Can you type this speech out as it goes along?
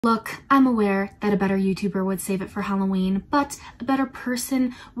Look, I'm aware that a better YouTuber would save it for Halloween, but a better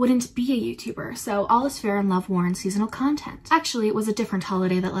person wouldn't be a YouTuber, so all is fair in Love, War, and seasonal content. Actually, it was a different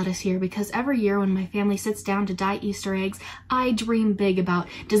holiday that led us here, because every year when my family sits down to dye Easter eggs, I dream big about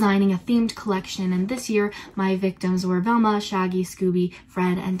designing a themed collection, and this year my victims were Velma, Shaggy, Scooby,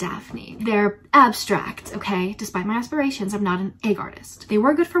 Fred, and Daphne. They're abstract, okay? Despite my aspirations, I'm not an egg artist. They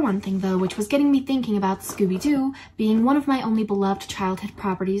were good for one thing though, which was getting me thinking about Scooby-Doo being one of my only beloved childhood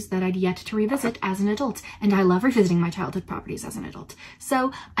properties that I'd yet to revisit as an adult, and I love revisiting my childhood properties as an adult.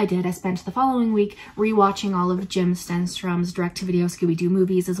 So I did. I spent the following week rewatching all of Jim Stenstrom's direct-to-video Scooby-Doo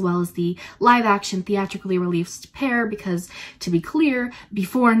movies, as well as the live-action theatrically released pair, because, to be clear,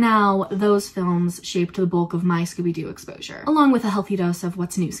 before now, those films shaped the bulk of my Scooby-Doo exposure, along with a healthy dose of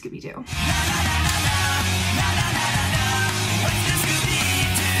what's new Scooby-Doo.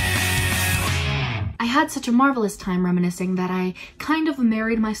 I had such a marvelous time reminiscing that I kind of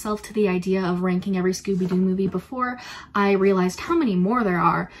married myself to the idea of ranking every Scooby-Doo movie before I realized how many more there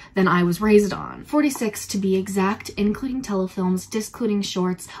are than I was raised on. 46 to be exact, including telefilms, discluding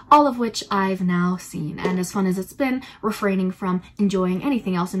shorts, all of which I've now seen. And as fun as it's been refraining from enjoying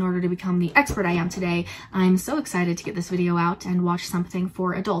anything else in order to become the expert I am today, I'm so excited to get this video out and watch something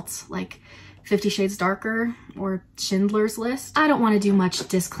for adults, like 50 Shades Darker or Schindler's List. I don't want to do much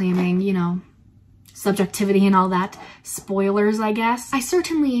disclaiming, you know, subjectivity and all that. Spoilers, I guess. I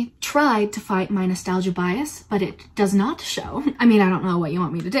certainly tried to fight my nostalgia bias, but it does not show. I mean, I don't know what you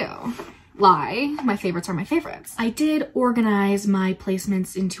want me to do. Lie. My favorites are my favorites. I did organize my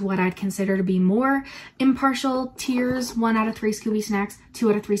placements into what I'd consider to be more impartial tiers: 1 out of 3 Scooby snacks, 2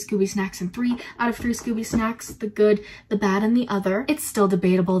 out of 3 Scooby snacks, and 3 out of 3 Scooby snacks, the good, the bad, and the other. It's still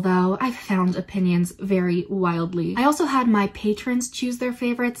debatable though. I've found opinions vary wildly. I also had my patrons choose their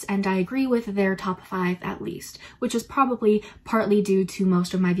favorites, and I agree with their top 5 at least, which is probably partly due to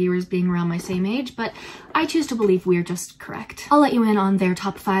most of my viewers being around my same age, but I choose to believe we're just correct. I'll let you in on their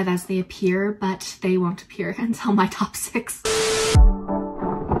top 5 as they appear, but they won't appear until my top 6. I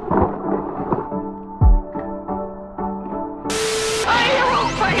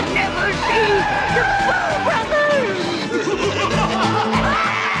hope I never see the Boo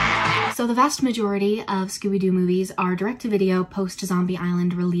Brothers! So the vast majority of Scooby-Doo movies are direct-to-video post-Zombie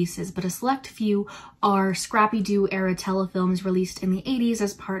Island releases, but a select few are Scrappy-Doo era telefilms released in the 80s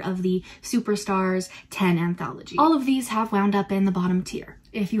as part of the Superstars 10 anthology. All of these have wound up in the bottom tier.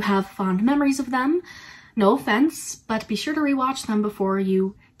 If you have fond memories of them, no offense, but be sure to rewatch them before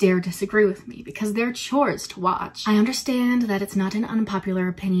you dare disagree with me, because they're chores to watch. I understand that it's not an unpopular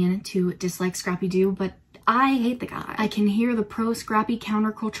opinion to dislike Scrappy-Doo, but I hate the guy. I can hear the pro-Scrappy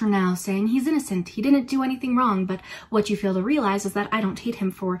counterculture now saying he's innocent, he didn't do anything wrong, but what you fail to realize is that I don't hate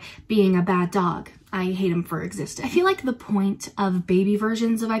him for being a bad dog. I hate him for existing. I feel like the point of baby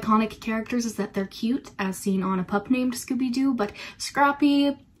versions of iconic characters is that they're cute, as seen on a pup named Scooby-Doo, but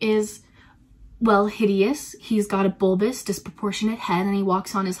Scrappy is, well, hideous. He's got a bulbous, disproportionate head, and he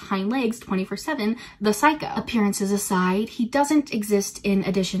walks on his hind legs 24/7, the psycho. Appearances aside, he doesn't exist in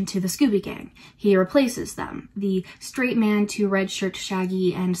addition to the Scooby Gang. He replaces them, the straight man to Red Shirt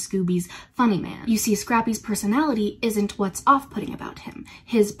Shaggy and Scooby's funny man. You see, Scrappy's personality isn't what's off-putting about him.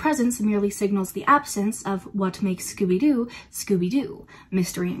 His presence merely signals the absence of what makes Scooby-Doo, Scooby-Doo,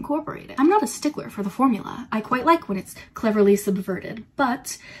 Mystery Incorporated. I'm not a stickler for the formula. I quite like when it's cleverly subverted,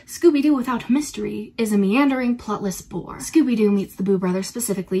 but Scooby-Doo without mystery is a meandering, plotless bore. Scooby-Doo meets the Boo Brothers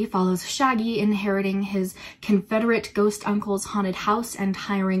specifically follows Shaggy inheriting his Confederate ghost uncle's haunted house and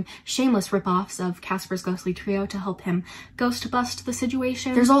hiring shameless ripoffs of Casper's ghostly trio to help him ghost bust the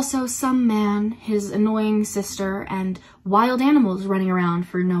situation. There's also some man, his annoying sister, and wild animals running around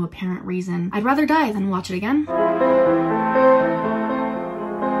for no apparent reason. I'd rather die than watch it again.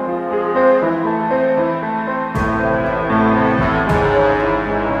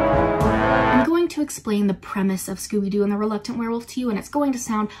 To explain the premise of Scooby-Doo and the Reluctant Werewolf to you, and it's going to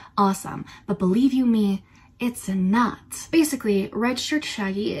sound awesome, but believe you me, it's not. Basically, Red Shirt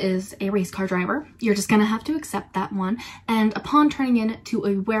Shaggy is a race car driver. You're just gonna have to accept that one, and upon turning into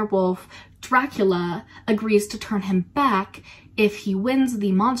a werewolf, Dracula agrees to turn him back if he wins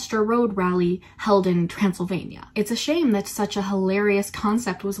the Monster Road Rally held in Transylvania. It's a shame that such a hilarious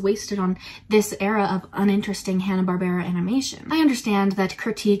concept was wasted on this era of uninteresting Hanna-Barbera animation. I understand that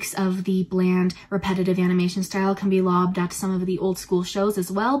critiques of the bland, repetitive animation style can be lobbed at some of the old school shows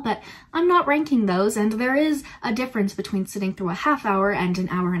as well, but I'm not ranking those, and there is a difference between sitting through a half hour and an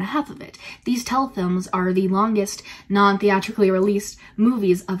hour and a half of it. These telefilms are the longest non-theatrically released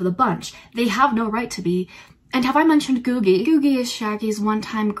movies of the bunch. They have no right to be And have I mentioned Googie? Googie is Shaggy's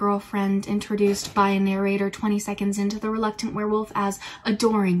one-time girlfriend, introduced by a narrator 20 seconds into The Reluctant Werewolf as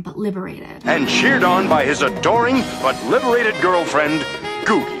adoring but liberated. And cheered on by his adoring but liberated girlfriend,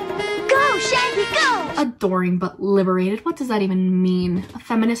 Googie. Go, Shaggy, go! Adoring but liberated? What does that even mean? A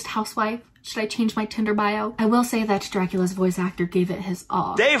feminist housewife? Should I change my Tinder bio? I will say that Dracula's voice actor gave it his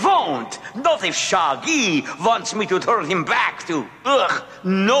all. They won't! Not if Shaggy wants me to turn him back to,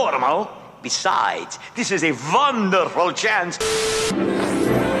 normal. Besides, this is a wonderful chance.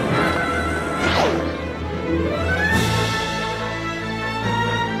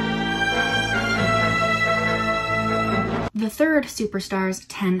 The third Superstars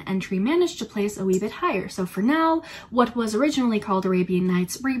 10 entry managed to place a wee bit higher, so for now, what was originally called Arabian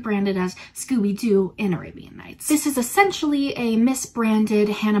Nights rebranded as Scooby-Doo in Arabian Nights. This is essentially a misbranded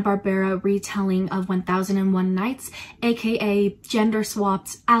Hanna-Barbera retelling of 1001 Nights, aka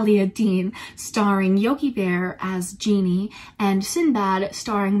gender-swapped Alia Dean, starring Yogi Bear as Genie, and Sinbad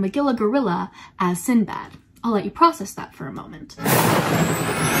starring Magilla Gorilla as Sinbad. I'll let you process that for a moment.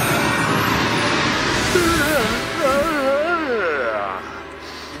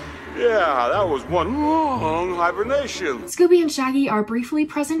 Yeah, that was one long hibernation. Scooby and Shaggy are briefly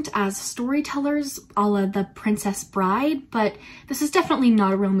present as storytellers a la The Princess Bride, but this is definitely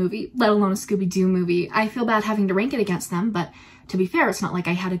not a real movie, let alone a Scooby-Doo movie. I feel bad having to rank it against them, but to be fair, it's not like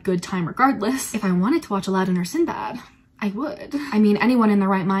I had a good time regardless. If I wanted to watch Aladdin or Sinbad, I would. I mean, anyone in their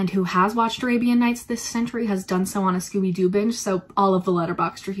right mind who has watched Arabian Nights this century has done so on a Scooby-Doo binge, so all of the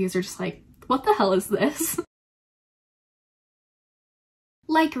letterboxd reviews are just like, what the hell is this?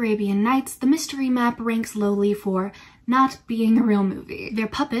 Like Arabian Nights, the mystery map ranks lowly for not being a real movie. They're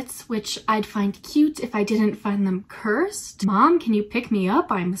puppets, which I'd find cute if I didn't find them cursed. Mom, can you pick me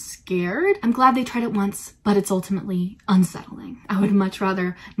up? I'm scared. I'm glad they tried it once, but it's ultimately unsettling. I would much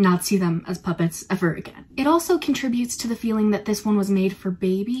rather not see them as puppets ever again. It also contributes to the feeling that this one was made for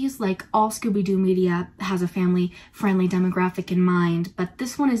babies. Like all Scooby-Doo media has a family-friendly demographic in mind, but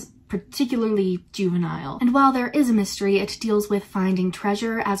this one is particularly juvenile. And while there is a mystery, it deals with finding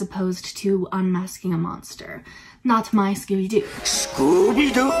treasure as opposed to unmasking a monster. Not my Scooby-Doo.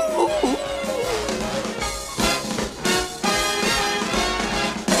 Scooby-Doo!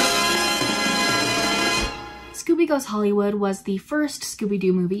 Scooby Goes Hollywood was the first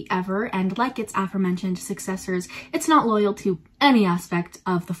Scooby-Doo movie ever, and like its aforementioned successors, it's not loyal to any aspect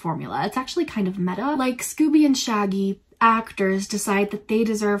of the formula. It's actually kind of meta. Like Scooby and Shaggy, actors decide that they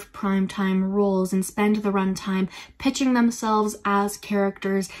deserve primetime roles and spend the runtime pitching themselves as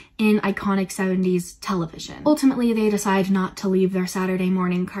characters in iconic 70s television. Ultimately, they decide not to leave their Saturday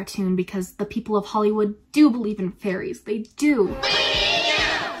morning cartoon because the people of Hollywood do believe in fairies. They do.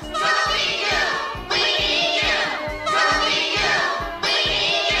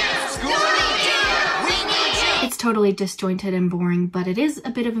 Totally disjointed and boring, but it is a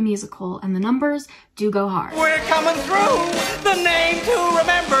bit of a musical, and the numbers do go hard. We're coming through! The name to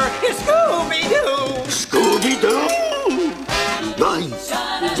remember is Scooby-Doo! Scooby-Doo! Mine's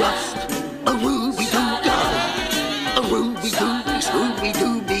just a Ruby-Doo guy. A Ruby-Doo,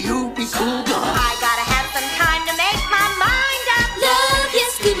 Scooby-Doo-be-Ooby cool guy. I gotta have some time to make my mind up. Love you,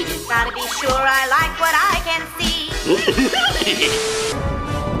 Scooby-Doo. Gotta be sure I like what I can see.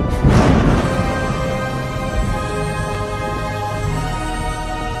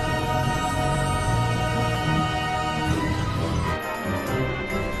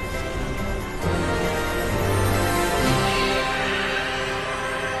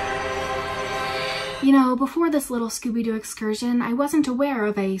 You know, before this little Scooby-Doo excursion, I wasn't aware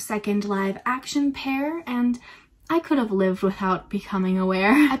of a second live-action pair, and I could have lived without becoming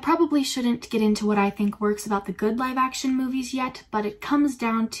aware. I probably shouldn't get into what I think works about the good live-action movies yet, but it comes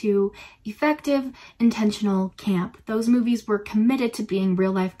down to effective, intentional camp. Those movies were committed to being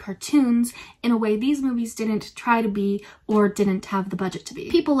real-life cartoons in a way these movies didn't try to be or didn't have the budget to be.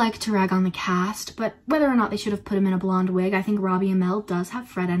 People like to rag on the cast, but whether or not they should have put him in a blonde wig, I think Robbie Amell does have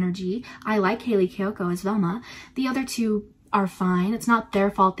Fred energy. I like Haley Kiyoko as Velma. The other two are fine. It's not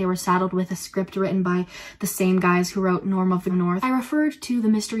their fault they were saddled with a script written by the same guys who wrote Norm of the North. I referred to The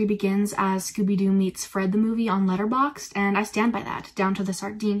Mystery Begins as Scooby-Doo meets Fred the movie on Letterboxd, and I stand by that, down to the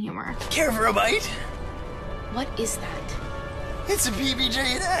sardine humor. Care for a bite? What is that? It's a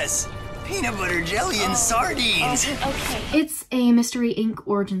PBJ&S. Peanut butter jelly and sardines. Okay. It's a Mystery Inc.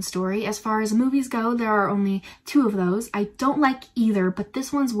 origin story. As far as movies go, there are only 2 of those. I don't like either, but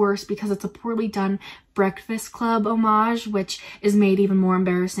this one's worse because it's a poorly done Breakfast Club homage, which is made even more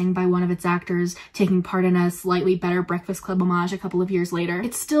embarrassing by one of its actors taking part in a slightly better Breakfast Club homage a couple of years later.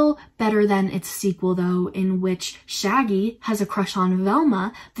 It's still better than its sequel, though, in which Shaggy has a crush on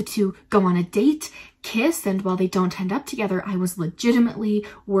Velma, the two go on a date, kiss, and while they don't end up together, I was legitimately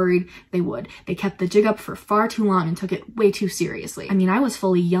worried they would. They kept the jig up for far too long and took it way too seriously. I mean, I was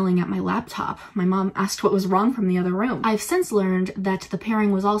fully yelling at my laptop. My mom asked what was wrong from the other room. I've since learned that the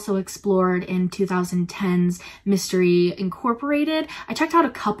pairing was also explored in 2010's Mystery Incorporated. I checked out a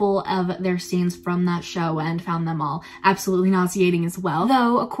couple of their scenes from that show and found them all absolutely nauseating as well.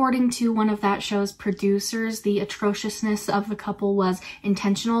 Though, according to one of that show's producers, the atrociousness of the couple was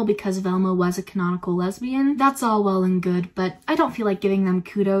intentional because Velma was a canonical lesbian. That's all well and good, but I don't feel like giving them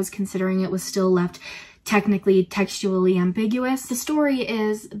kudos considering it was still left technically textually ambiguous. The story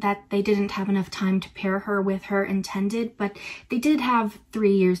is that they didn't have enough time to pair her with her intended, but they did have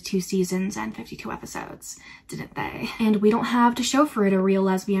 3 years, 2 seasons, and 52 episodes, didn't they? And we don't have to show for it a real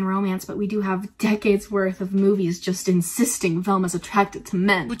lesbian romance, but we do have decades worth of movies just insisting Velma's attracted to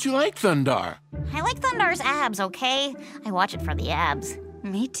men. But you like Thundar. I like Thundar's abs, okay? I watch it for the abs.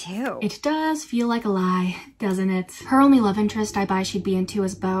 Me too. It does feel like a lie, doesn't it? Her only love interest I buy she'd be into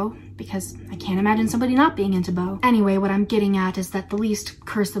is Bo, because I can't imagine somebody not being into Bo. Anyway, what I'm getting at is that the least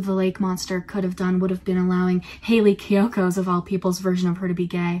Curse of the Lake monster could have done would have been allowing Hayley Kiyoko's, of all people's, version of her to be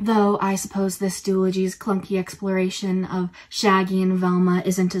gay. Though I suppose this duology's clunky exploration of Shaggy and Velma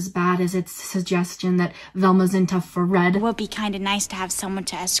isn't as bad as its suggestion that Velma's into Fred. It would be kind of nice to have someone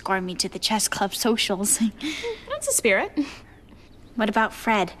to escort me to the chess club socials. That's a spirit. What about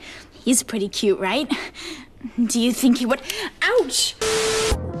Fred? He's pretty cute, right? Do you think he would— Ouch!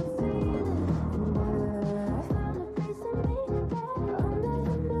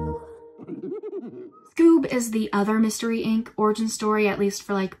 Scoob is the other Mystery Inc. origin story, at least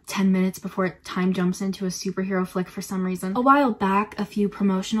for like 10 minutes before it time jumps into a superhero flick for some reason. A while back, a few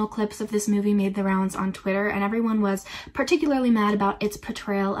promotional clips of this movie made the rounds on Twitter, and everyone was particularly mad about its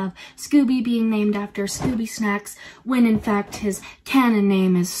portrayal of Scooby being named after Scooby Snacks, when in fact his canon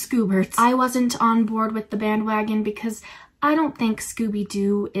name is Scooberts. I wasn't on board with the bandwagon because I don't think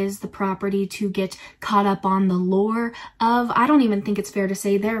Scooby-Doo is the property to get caught up on the lore of. I don't even think it's fair to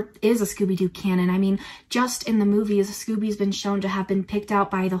say there is a Scooby-Doo canon. I mean, just in the movies, Scooby's been shown to have been picked out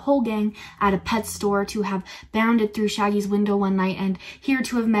by the whole gang at a pet store, to have bounded through Shaggy's window one night, and here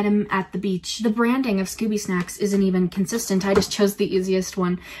to have met him at the beach. The branding of Scooby Snacks isn't even consistent. I just chose the easiest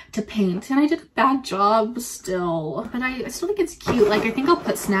one to paint, and I did a bad job still. But I still think it's cute. Like, I think I'll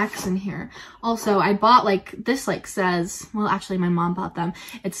put snacks in here. Also, I bought, like, this, like, says— well, actually, my mom bought them.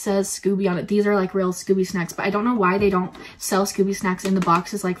 It says Scooby on it. These are like real Scooby snacks, but I don't know why they don't sell Scooby snacks in the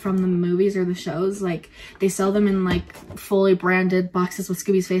boxes like from the movies or the shows. Like, they sell them in like fully branded boxes with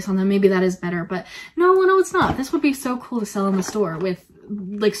Scooby's face on them. Maybe that is better, but no, it's not. This would be so cool to sell in the store with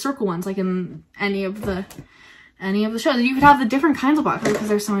like circle ones, like in any of the shows. You could have the different kinds of boxes because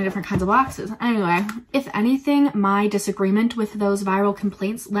there's so many different kinds of boxes. Anyway, if anything, my disagreement with those viral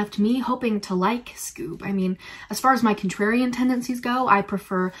complaints left me hoping to like Scoob. I mean, as far as my contrarian tendencies go, I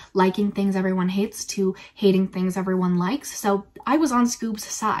prefer liking things everyone hates to hating things everyone likes. So I was on Scoob's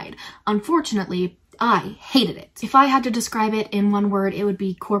side. Unfortunately, I hated it. If I had to describe it in one word, it would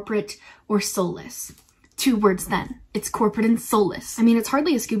be corporate or soulless. 2 words then. It's corporate and soulless. I mean, it's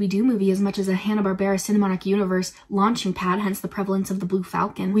hardly a Scooby-Doo movie as much as a Hanna-Barbera Cinematic Universe launching pad, hence the prevalence of the Blue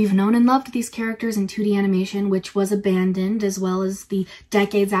Falcon. We've known and loved these characters in 2D animation, which was abandoned, as well as the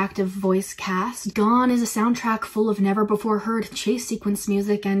decades active voice cast. Gone is a soundtrack full of never-before-heard chase sequence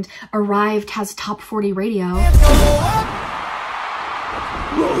music, and Arrived has top 40 radio.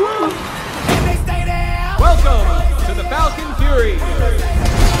 Welcome to the Falcon Fury!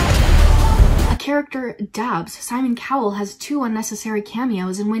 Character Dabs, Simon Cowell, has 2 unnecessary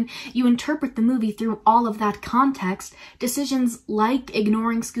cameos, and when you interpret the movie through all of that context, decisions like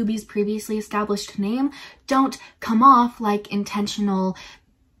ignoring Scooby's previously established name don't come off like intentional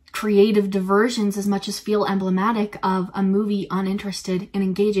creative diversions as much as feel emblematic of a movie uninterested in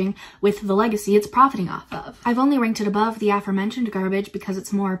engaging with the legacy it's profiting off of. I've only ranked it above the aforementioned garbage because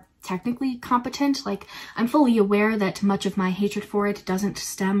it's more technically competent. Like, I'm fully aware that much of my hatred for it doesn't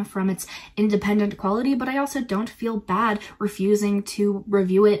stem from its independent quality, but I also don't feel bad refusing to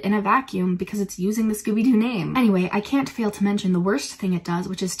review it in a vacuum because it's using the Scooby-Doo name. Anyway, I can't fail to mention the worst thing it does,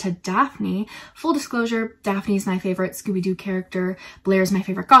 which is to Daphne. Full disclosure, Daphne's my favorite Scooby-Doo character, Blair's my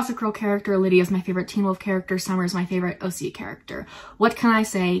favorite Gossip Girl character, Lydia's my favorite Teen Wolf character, Summer's my favorite OC character. What can I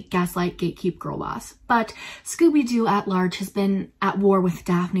say? Gaslight, gatekeep, girl boss. But Scooby-Doo at large has been at war with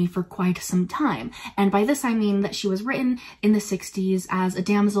Daphne for quite some time. And by this I mean that she was written in the 60s as a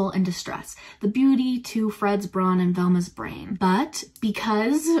damsel in distress, the beauty to Fred's brawn and Velma's brain. But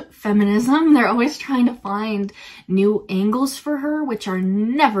because feminism, they're always trying to find new angles for her, which are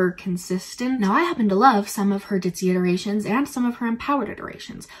never consistent. Now, I happen to love some of her ditzy iterations and some of her empowered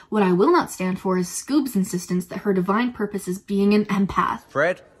iterations. What I will not stand for is Scoob's insistence that her divine purpose is being an empath.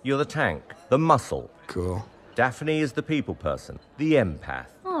 Fred, you're the tank, the muscle. Cool. Daphne is the people person, the empath.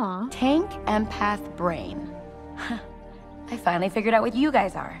 Aw. Tank, empath, brain. I finally figured out what you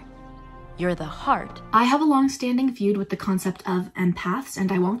guys are. You're the heart. I have a long-standing feud with the concept of empaths,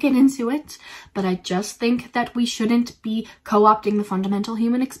 and I won't get into it, but I just think that we shouldn't be co-opting the fundamental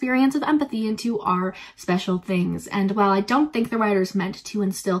human experience of empathy into our special things. And while I don't think the writers meant to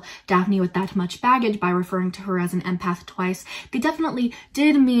instill Daphne with that much baggage by referring to her as an empath twice, they definitely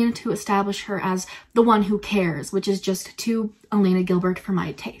did mean to establish her as the one who cares, which is just too Elena Gilbert for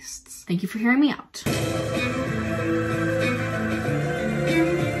my tastes. Thank you for hearing me out.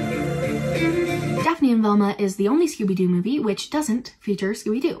 Daphne and Velma is the only Scooby-Doo movie which doesn't feature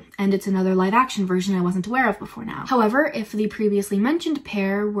Scooby-Doo, and it's another live-action version I wasn't aware of before now. However, if the previously mentioned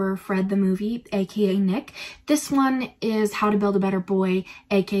pair were Fred the movie, aka Nick, this one is How to Build a Better Boy,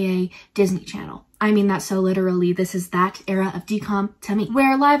 aka Disney Channel. I mean that so literally. This is that era of decom to me,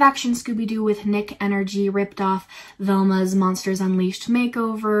 where live-action Scooby-Doo with Nick energy ripped off Velma's Monsters Unleashed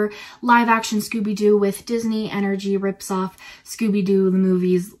makeover, live-action Scooby-Doo with Disney energy rips off Scooby-Doo the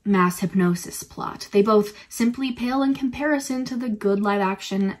movie's mass hypnosis plot. They both simply pale in comparison to the good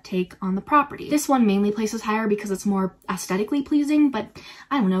live-action take on the property. This one mainly places higher because it's more aesthetically pleasing, but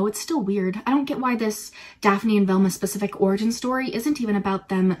I don't know, it's still weird. I don't get why this Daphne and Velma specific origin story isn't even about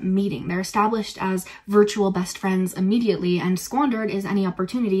them meeting. They're established as virtual best friends immediately, and squandered is any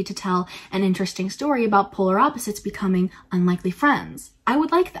opportunity to tell an interesting story about polar opposites becoming unlikely friends. I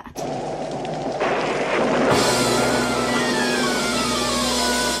would like that.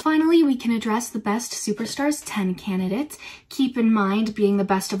 Finally, we can address the Best Superstars 10 candidates. Keep in mind, being the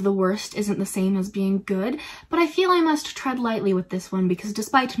best of the worst isn't the same as being good, but I feel I must tread lightly with this one because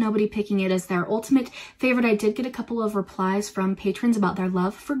despite nobody picking it as their ultimate favorite, I did get a couple of replies from patrons about their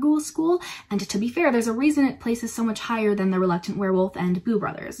love for Ghoul School, and to be fair, there's a reason it places so much higher than The Reluctant Werewolf and Boo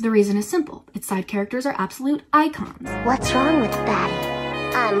Brothers. The reason is simple. Its side characters are absolute icons. What's wrong with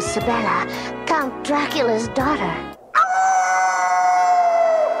Batty? I'm Sibella, Count Dracula's daughter.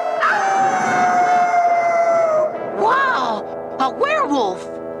 A werewolf!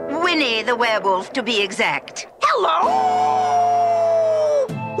 Winnie the werewolf, to be exact. Hello!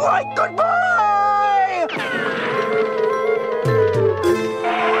 Why, goodbye!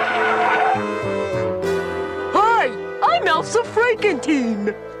 Hi, I'm Elsa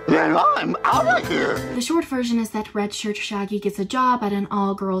Frankenteen. Then I'm out of here. The short version is that Red Shirt Shaggy gets a job at an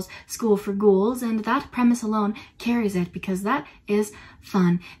all-girls school for ghouls, and that premise alone carries it because that is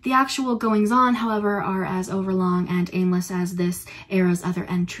fun. The actual goings-on, however, are as overlong and aimless as this era's other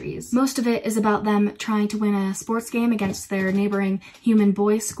entries. Most of it is about them trying to win a sports game against their neighboring human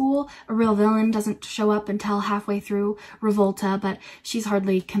boys' school. A real villain doesn't show up until halfway through Revolta, but she's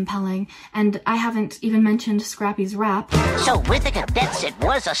hardly compelling. And I haven't even mentioned Scrappy's rap. So with the cadets it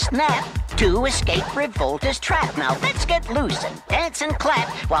was a snap to escape Revolta's trap. Now let's get loose and dance and clap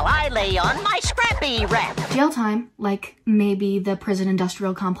while I lay on my Scrappy rap. Jail time, like maybe the prison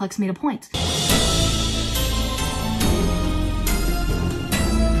industrial complex made a point.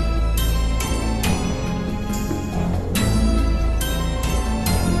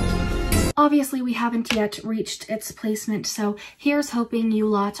 Obviously, we haven't yet reached its placement, so here's hoping you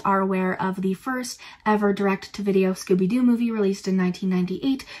lot are aware of the first ever direct-to-video Scooby-Doo movie released in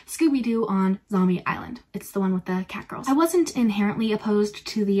 1998, Scooby-Doo on Zombie Island. It's the one with the cat girls. I wasn't inherently opposed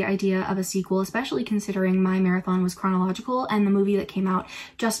to the idea of a sequel, especially considering my marathon was chronological, and the movie that came out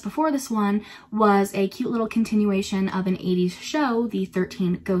just before this one was a cute little continuation of an 80s show, The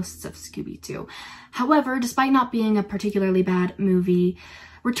 13 Ghosts of Scooby-Doo. However, despite not being a particularly bad movie,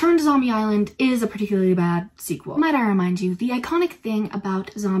 Return to Zombie Island is a particularly bad sequel. Might I remind you, the iconic thing about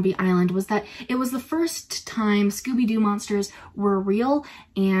Zombie Island was that it was the first time Scooby-Doo monsters were real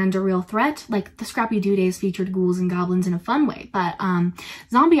and a real threat. Like, the Scrappy-Doo days featured ghouls and goblins in a fun way, but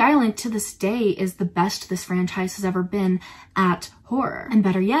Zombie Island to this day is the best this franchise has ever been at horror. And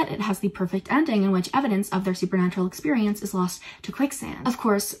better yet, it has the perfect ending in which evidence of their supernatural experience is lost to quicksand. Of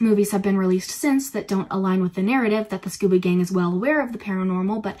course, movies have been released since that don't align with the narrative that the Scooby Gang is well aware of the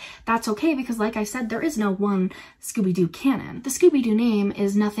paranormal, but that's okay because, like I said, there is no one Scooby-Doo canon. The Scooby-Doo name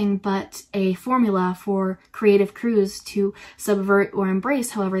is nothing but a formula for creative crews to subvert or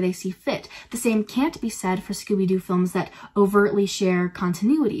embrace however they see fit. The same can't be said for Scooby-Doo films that overtly share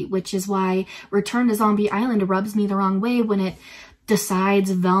continuity, which is why Return to Zombie Island rubs me the wrong way when it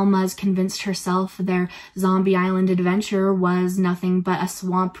decides Velma's convinced herself their Zombie Island adventure was nothing but a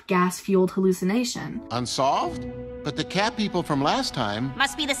swamp gas-fueled hallucination. Unsolved? But the cat people from last time...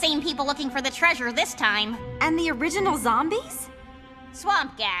 Must be the same people looking for the treasure this time. And the original zombies?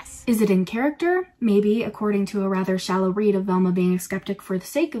 Swamp gas. Is it in character? Maybe, according to a rather shallow read of Velma being a skeptic for the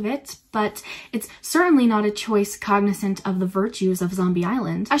sake of it, but it's certainly not a choice cognizant of the virtues of Zombie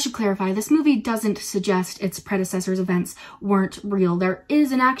Island. I should clarify, this movie doesn't suggest its predecessor's events weren't real. There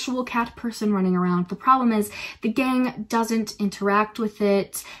is an actual cat person running around. The problem is the gang doesn't interact with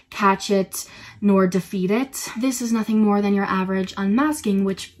it, catch it, nor defeat it. This is nothing more than your average unmasking,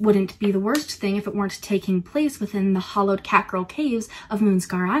 which wouldn't be the worst thing if it weren't taking place within the hollowed Catgirl caves of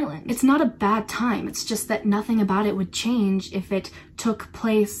Moonscar Island. It's not a bad time, it's just that nothing about it would change if it took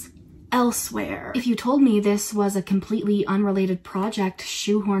place elsewhere. If you told me this was a completely unrelated project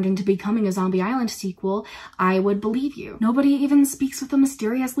shoehorned into becoming a Zombie Island sequel, I would believe you. Nobody even speaks with a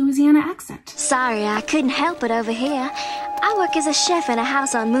mysterious Louisiana accent. Sorry, I couldn't help it over here. I work as a chef in a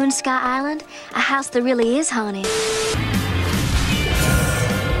house on Moonscar Island, a house that really is haunted.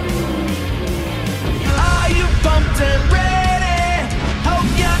 Are you pumped and ready?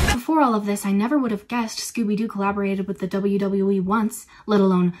 Before all of this, I never would have guessed Scooby-Doo collaborated with the WWE once, let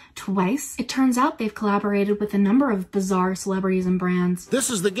alone twice. It turns out they've collaborated with a number of bizarre celebrities and brands. This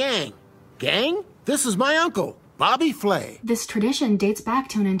is the gang. Gang? This is my uncle, Bobby Flay. This tradition dates back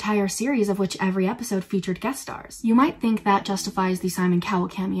to an entire series of which every episode featured guest stars. You might think that justifies the Simon Cowell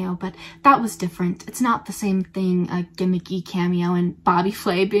cameo, but that was different. It's not the same thing, a gimmicky cameo and Bobby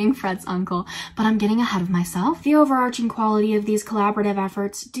Flay being Fred's uncle, but I'm getting ahead of myself. The overarching quality of these collaborative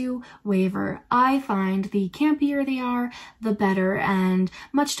efforts do waver. I find the campier they are, the better, and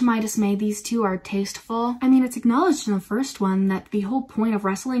much to my dismay, these two are tasteful. I mean, it's acknowledged in the first one that the whole point of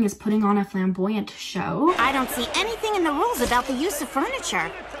wrestling is putting on a flamboyant show. I don't see anything in the rules about the use of furniture.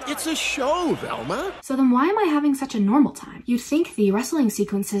 It's a show, Velma. So then why am I having such a normal time? You'd think the wrestling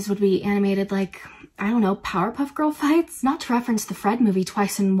sequences would be animated like, I don't know, Powerpuff Girl fights? Not to reference the Fred movie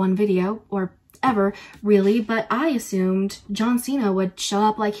twice in one video, or ever, really, but I assumed John Cena would show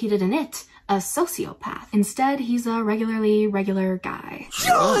up like he did in It, a sociopath. Instead, he's a regular guy.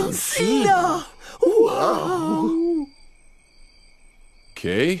 John Cena! Wow!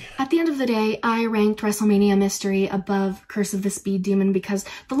 Okay. At the end of the day, I ranked WrestleMania Mystery above Curse of the Speed Demon because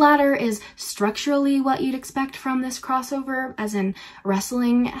the latter is structurally what you'd expect from this crossover, as in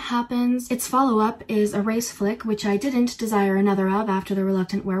wrestling happens. Its follow-up is a race flick, which I didn't desire another of after The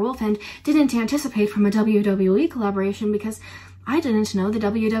Reluctant Werewolf, and didn't anticipate from a WWE collaboration because I didn't know the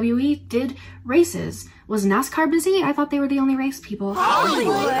WWE did races. Was NASCAR busy? I thought they were the only race people.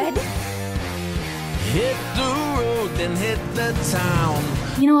 Hollywood! Hit the road, then hit the town.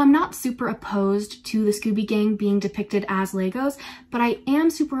 You know, I'm not super opposed to the Scooby Gang being depicted as Legos, but I am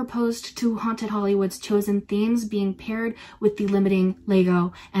super opposed to Haunted Hollywood's chosen themes being paired with the limiting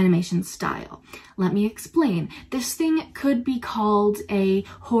Lego animation style. Let me explain. This thing could be called a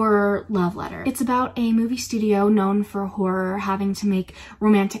horror love letter. It's about a movie studio known for horror having to make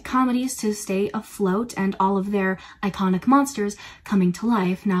romantic comedies to stay afloat and all of their iconic monsters coming to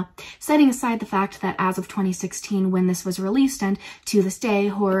life. Now, setting aside the fact that as of 2016 when this was released and to this day,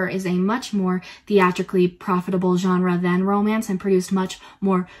 horror is a much more theatrically profitable genre than romance and produced much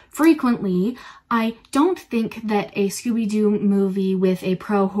more frequently, I don't think that a Scooby-Doo movie with a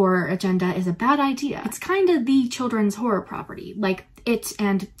pro-horror agenda is a bad idea. It's kind of the children's horror property, like It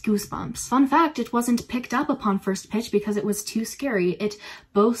and Goosebumps. Fun fact, it wasn't picked up upon first pitch because it was too scary. It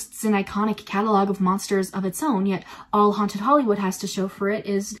boasts an iconic catalog of monsters of its own, yet all Haunted Hollywood has to show for it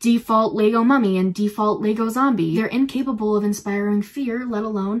is default Lego mummy and default Lego zombie. They're incapable of inspiring fear, let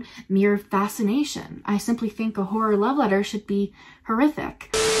alone mere fascination. I simply think a horror love letter should be horrific.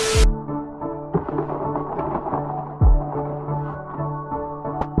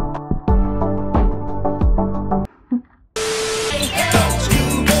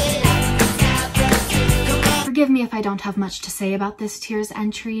 Forgive me if I I don't have much to say about this tier's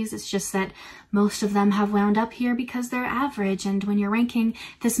entries. It's just that most of them have wound up here because they're average, and when you're ranking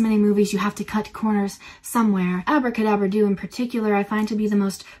this many movies, you have to cut corners somewhere. Abracadabra-Doo in particular I find to be the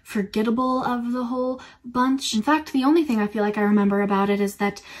most forgettable of the whole bunch. In fact, the only thing I feel like I remember about it is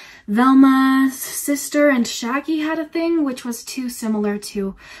that Velma's sister and Shaggy had a thing, which was too similar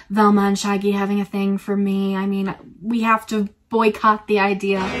to Velma and Shaggy having a thing for me. I mean, we have to boycott the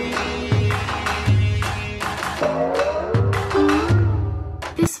idea.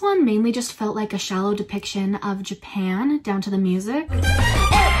 This one mainly just felt like a shallow depiction of Japan, down to the music.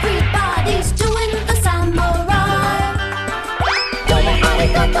 Everybody's doing the samurai.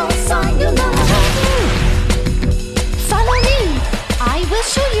 Follow me, I will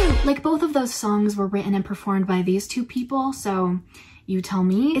show you. Like, both of those songs were written and performed by these two people, so you tell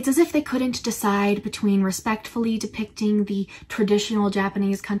me. It's as if they couldn't decide between respectfully depicting the traditional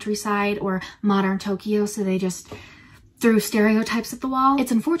Japanese countryside or modern Tokyo, so they just threw stereotypes at the wall.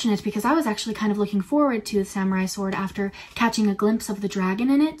 It's unfortunate because I was actually kind of looking forward to the samurai sword after catching a glimpse of the dragon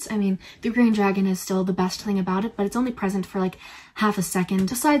in it. I mean, the green dragon is still the best thing about it, but it's only present for like half a second.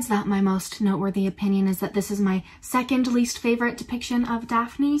 Besides that, my most noteworthy opinion is that this is my second least favorite depiction of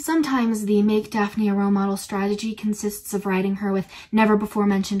Daphne. Sometimes the make Daphne a role model strategy consists of writing her with never before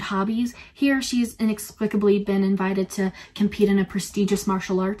mentioned hobbies. Here, she's inexplicably been invited to compete in a prestigious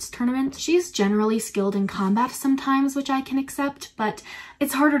martial arts tournament. She's generally skilled in combat sometimes, which I can accept, but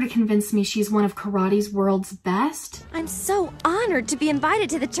it's harder to convince me she's one of karate's world's best. I'm so honored to be invited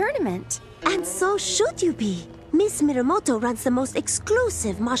to the tournament. And so should you be. Miss Miramoto runs the most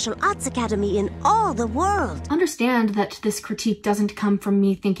exclusive martial arts academy in all the world. Understand that this critique doesn't come from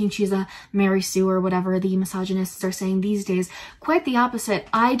me thinking she's a Mary Sue or whatever the misogynists are saying these days. Quite the opposite.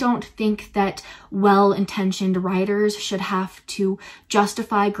 I don't think that well-intentioned writers should have to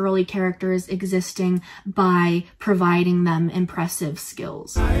justify girly characters existing by providing them impressive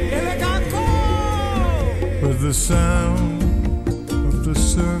skills. With the sound of the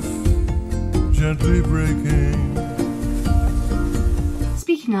surf gently breaking.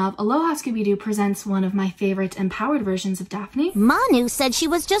 Speaking of, Aloha Scooby-Doo presents one of my favorite empowered versions of Daphne. Manu said she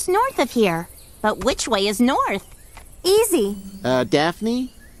was just north of here. But which way is north? Easy.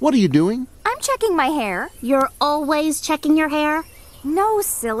 Daphne? What are you doing? I'm checking my hair. You're always checking your hair? No,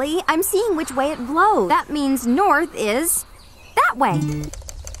 silly. I'm seeing which way it blows. That means north is that way.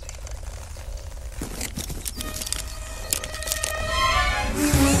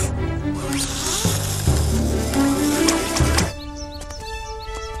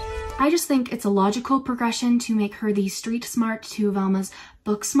 I just think it's a logical progression to make her the street smart to Velma's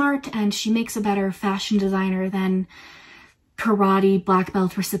book smart, and she makes a better fashion designer than karate black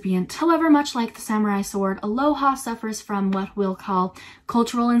belt recipient. However, much like the samurai sword, Aloha suffers from what we'll call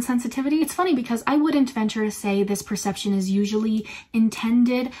cultural insensitivity. It's funny because I wouldn't venture to say this perception is usually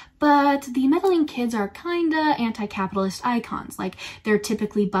intended, but the meddling kids are kinda anti-capitalist icons. Like, they're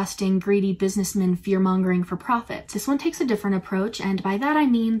typically busting greedy businessmen fear-mongering for profit. This one takes a different approach, and by that I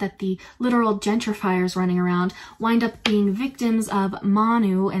mean that the literal gentrifiers running around wind up being victims of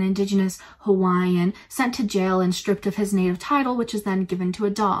Manu, an indigenous Hawaiian, sent to jail and stripped of his native title, which is then given to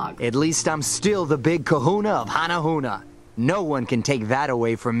a dog. At least I'm still the big kahuna of Hanahuna. No one can take that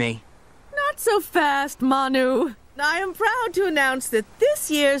away from me. Not so fast, Manu. I am proud to announce that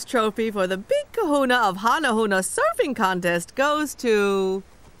this year's trophy for the Big Kahuna of Hanahuna surfing contest goes to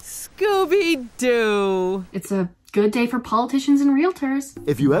Scooby-Doo. It's a good day for politicians and realtors.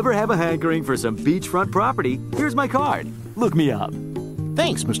 If you ever have a hankering for some beachfront property, here's my card. Look me up.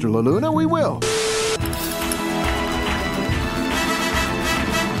 Thanks, Mr. LaLuna, we will.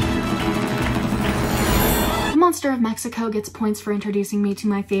 Monster of Mexico gets points for introducing me to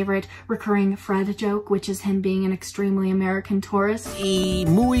my favorite recurring Fred joke, which is him being an extremely American tourist. Y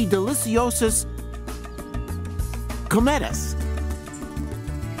muy deliciosos cometas.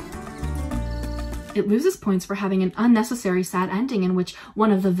 It loses points for having an unnecessary sad ending in which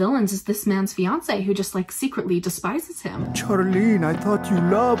one of the villains is this man's fiance who just like secretly despises him. Charlene, I thought you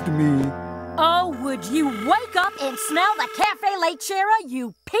loved me. Oh, would you wake up and smell the Cafe Lechera,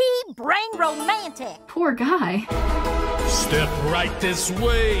 you pea-brain romantic? Poor guy. Step right this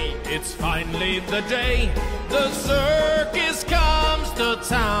way, it's finally the day. The circus comes to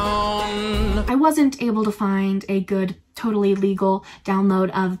town. I wasn't able to find a good, totally legal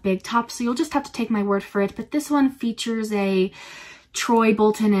download of Big Top, so you'll just have to take my word for it, but this one features a Troy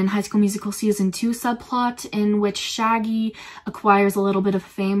Bolton in High School Musical Season 2 subplot in which Shaggy acquires a little bit of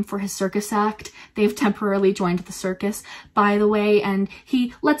fame for his circus act. They've temporarily joined the circus, by the way, and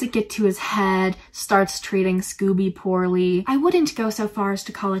he lets it get to his head, starts treating Scooby poorly. I wouldn't go so far as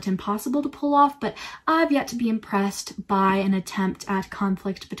to call it impossible to pull off, but I've yet to be impressed by an attempt at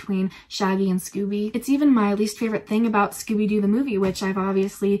conflict between Shaggy and Scooby. It's even my least favorite thing about Scooby-Doo the movie, which I've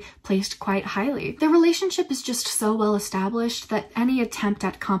obviously placed quite highly. Their relationship is just so well established that any attempt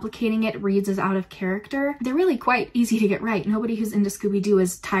at complicating it reads as out of character. They're really quite easy to get right. Nobody who's into Scooby-Doo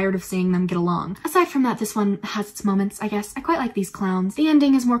is tired of seeing them get along. Aside from that, this one has its moments, I guess. I quite like these clowns. The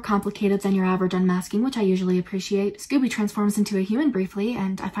ending is more complicated than your average unmasking, which I usually appreciate. Scooby transforms into a human briefly,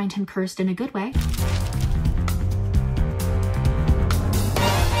 and I find him cursed in a good way.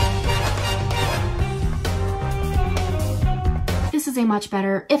 This is a much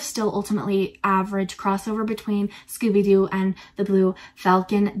better, if still ultimately average, crossover between Scooby-Doo and the Blue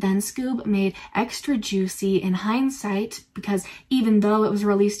Falcon. Then Scoob made extra juicy in hindsight, because even though it was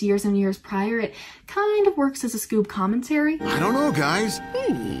released years and years prior, it kind of works as a Scoob commentary. I don't know, guys.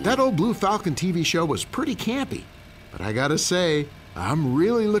 That old Blue Falcon TV show was pretty campy. But I gotta say, I'm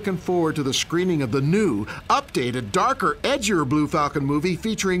really looking forward to the screening of the new, updated, darker, edgier Blue Falcon movie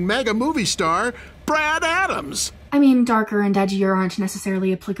featuring mega movie star Brad Adams. I mean, darker and edgier aren't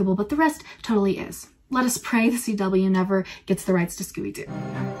necessarily applicable, but the rest totally is. Let us pray the CW never gets the rights to Scooby-Doo.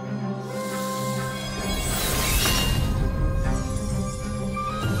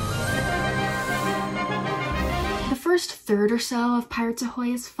 The first third or so of Pirates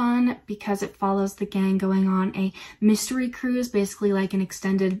Ahoy is fun because it follows the gang going on a mystery cruise, basically like an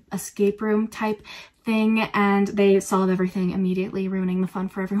extended escape room type thing, and they solve everything immediately, ruining the fun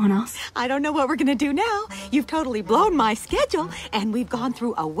for everyone else. I don't know what we're gonna do now. You've totally blown my schedule, and we've gone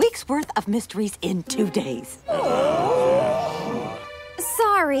through a week's worth of mysteries in 2 days.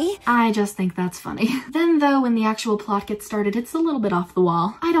 Sorry. I just think that's funny. Then though, when the actual plot gets started, it's a little bit off the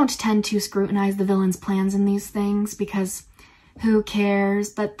wall. I don't tend to scrutinize the villain's plans in these things because who cares,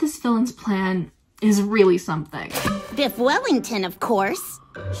 but this villain's plan is really something. Biff Wellington, of course.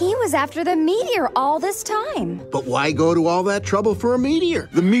 He was after the meteor all this time. But why go to all that trouble for a meteor?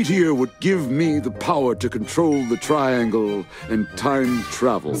 The meteor would give me the power to control the triangle and time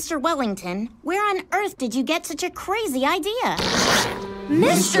travel. Mr. Wellington, where on earth did you get such a crazy idea?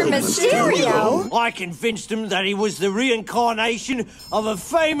 Mr. Mysterio? I convinced him that he was the reincarnation of a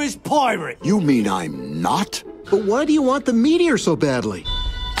famous pirate. You mean I'm not? But why do you want the meteor so badly?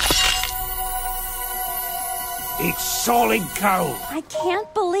 It's solid gold. I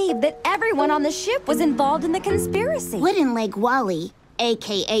can't believe that everyone on the ship was involved in the conspiracy. Wooden Leg Wally,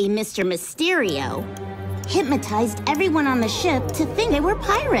 aka Mr. Mysterio, hypnotized everyone on the ship to think they were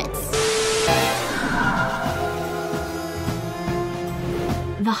pirates.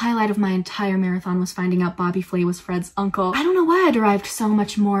 The highlight of my entire marathon was finding out Bobby Flay was Fred's uncle. I don't know why I derived so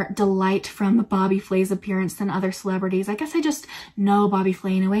much more delight from Bobby Flay's appearance than other celebrities. I guess I just know Bobby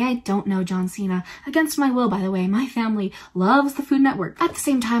Flay in a way I don't know John Cena. Against my will, by the way. My family loves the Food Network. At the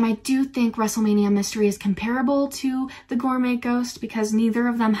same time, I do think WrestleMania Mystery is comparable to the Gourmet Ghost because neither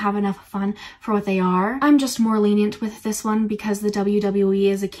of them have enough fun for what they are. I'm just more lenient with this one because the WWE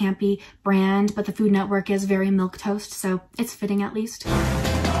is a campy brand, but the Food Network is very milquetoast, so it's fitting at least.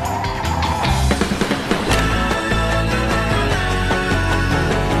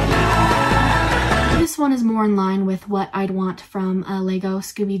 This one is more in line with what I'd want from a Lego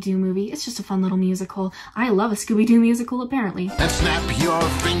Scooby-Doo movie. It's just a fun little musical. I love a Scooby-Doo musical, apparently. And snap your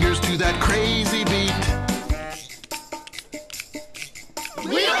fingers to that crazy beat.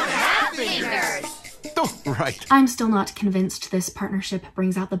 We don't have fingers! Oh, right. I'm still not convinced this partnership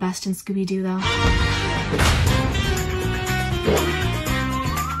brings out the best in Scooby-Doo, though.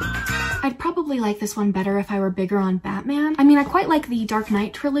 I'd probably like this one better if I were bigger on Batman. I mean, I quite like the Dark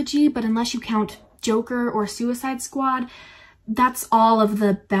Knight trilogy, but unless you count Joker or Suicide Squad, that's all of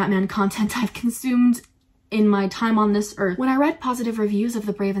the Batman content I've consumed in my time on this earth. When I read positive reviews of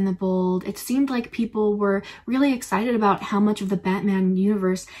The Brave and the Bold, it seemed like people were really excited about how much of the Batman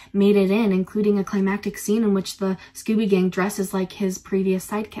universe made it in, including a climactic scene in which the Scooby Gang dresses like his previous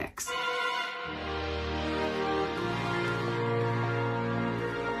sidekicks.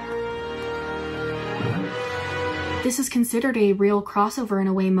 This is considered a real crossover in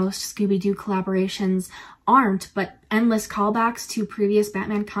a way most Scooby-Doo collaborations aren't, but endless callbacks to previous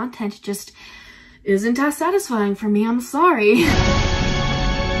Batman content just isn't as satisfying for me, I'm sorry. The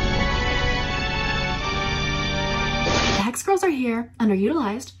Hex Girls are here,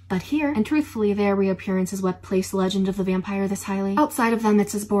 underutilized, but here, and truthfully their reappearance is what placed Legend of the Vampire this highly. Outside of them,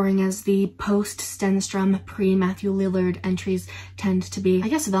 it's as boring as the post-Stenstrom, pre-Matthew Lillard entries tend to be. I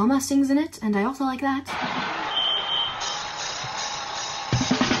guess Velma sings in it, and I also like that.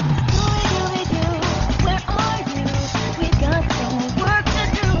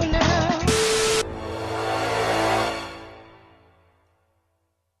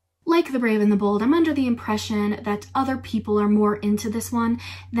 Like The Brave and the Bold, I'm under the impression that other people are more into this one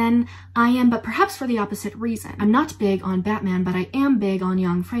than I am, but perhaps for the opposite reason. I'm not big on Batman, but I am big on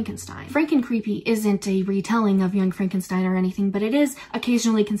Young Frankenstein. Franken-Creepy isn't a retelling of Young Frankenstein or anything, but it is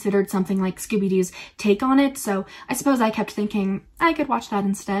occasionally considered something like Scooby-Doo's take on it, so I suppose I kept thinking I could watch that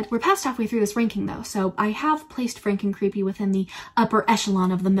instead. We're past halfway through this ranking though, so I have placed Franken-Creepy within the upper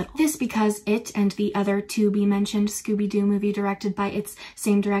echelon of the middle. This because it and the other to-be-mentioned Scooby-Doo movie directed by its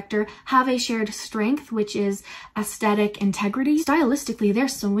same director have a shared strength, which is aesthetic integrity. Stylistically, they're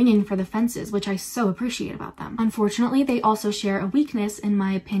swinging for the fences, which I so appreciate about them. Unfortunately, they also share a weakness, in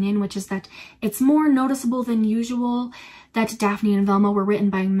my opinion, which is that it's more noticeable than usual that Daphne and Velma were written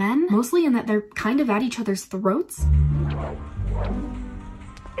by men, mostly in that they're kind of at each other's throats.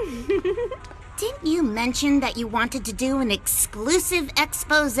 Didn't you mention that you wanted to do an exclusive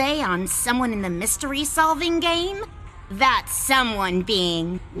expose on someone in the mystery-solving game? That someone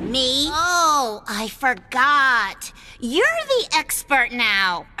being me? Oh, I forgot. You're the expert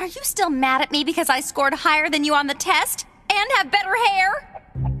now. Are you still mad at me because I scored higher than you on the test and have better hair?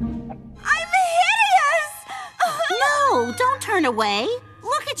 I'm hideous! No, don't turn away.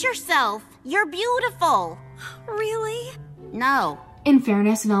 Look at yourself. You're beautiful. Really? No. In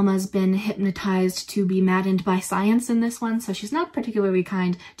fairness, Velma's been hypnotized to be maddened by science in this one, so she's not particularly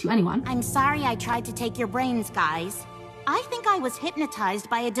kind to anyone. I'm sorry I tried to take your brains, guys. I think I was hypnotized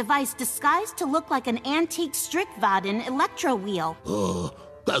by a device disguised to look like an antique Strickwaden electro wheel.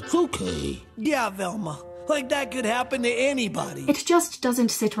 That's okay. Yeah, Velma. Like that could happen to anybody. It just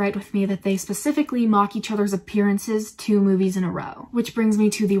doesn't sit right with me that they specifically mock each other's appearances 2 movies in a row. Which brings me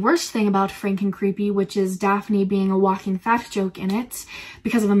to the worst thing about Franken-Creepy, which is Daphne being a walking fat joke in it.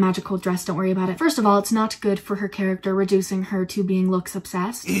 Because of a magical dress, don't worry about it. First of all, it's not good for her character, reducing her to being looks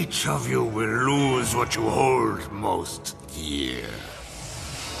obsessed. Each of you will lose what you hold most dear.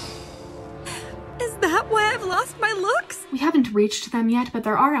 Is that why I've lost my looks? We haven't reached them yet, but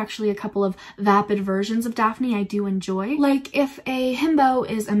there are actually a couple of vapid versions of Daphne I do enjoy. Like, if a himbo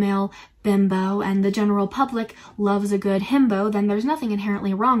is a male bimbo and the general public loves a good himbo, then there's nothing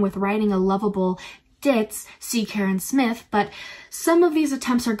inherently wrong with writing a lovable ditz, see Karen Smith, but some of these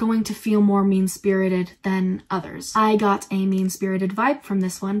attempts are going to feel more mean-spirited than others. I got a mean-spirited vibe from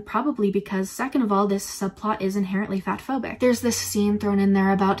this one, probably because, second of all, this subplot is inherently fatphobic. There's this scene thrown in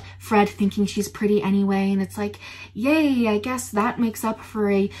there about Fred thinking she's pretty anyway, and it's like, yay, I guess that makes up for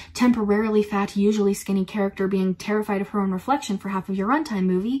a temporarily fat, usually skinny character being terrified of her own reflection for half of your runtime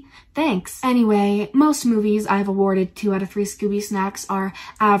movie. Thanks. Anyway, most movies I've awarded 2 out of 3 Scooby snacks are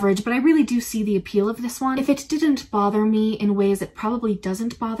average, but I really do see the appeal of this one. If it didn't bother me in ways it probably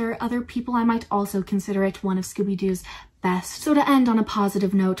doesn't bother other people, I might also consider it one of Scooby-Doo's best. So to end on a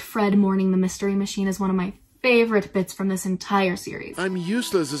positive note, Fred mourning the mystery machine is one of my favorite bits from this entire series. I'm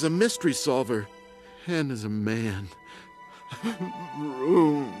useless as a mystery solver and as a man.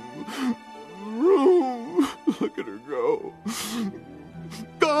 Room. Look at her go.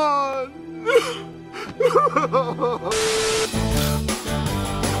 Gone.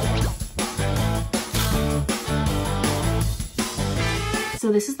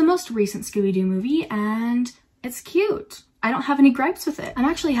 So this is the most recent Scooby-Doo movie, and it's cute. I don't have any gripes with it. I'm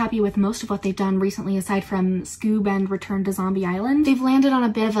actually happy with most of what they've done recently, aside from Scoob and Return to Zombie Island. They've landed on a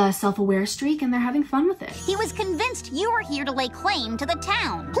bit of a self-aware streak, and they're having fun with it. He was convinced you were here to lay claim to the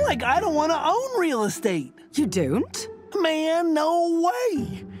town. Like, I don't want to own real estate. You don't? Man, no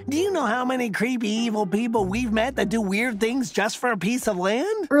way. Do you know how many creepy, evil people we've met that do weird things just for a piece of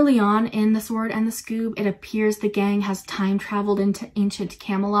land? Early on in The Sword and the Scoob, it appears the gang has time traveled into ancient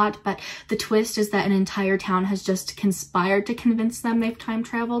Camelot, but the twist is that an entire town has just conspired to convince them they've time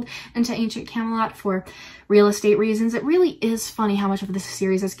traveled into ancient Camelot for real estate reasons. It really is funny how much of this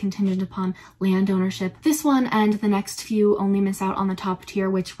series is contingent upon land ownership. This one and the next few only miss out on the top tier,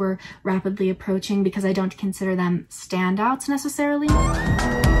 which we're rapidly approaching because I don't consider them standouts necessarily.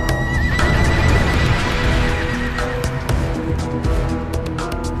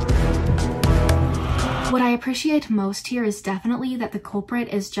 What I appreciate most here is definitely that the culprit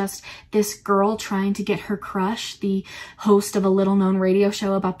is just this girl trying to get her crush, the host of a little-known radio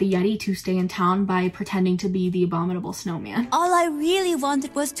show about the Yeti, to stay in town by pretending to be the abominable snowman. All I really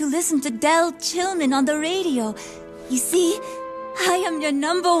wanted was to listen to Del Chillman on the radio. You see, I am your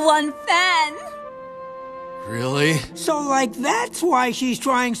 #1 fan. Really? So, like, that's why she's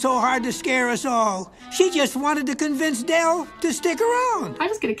trying so hard to scare us all. She just wanted to convince Dell to stick around. I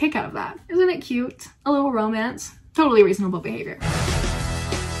just get a kick out of that. Isn't it cute? A little romance. Totally reasonable behavior.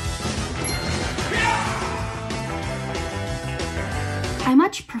 I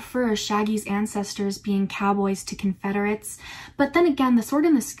much prefer Shaggy's ancestors being cowboys to Confederates, but then again, The Sword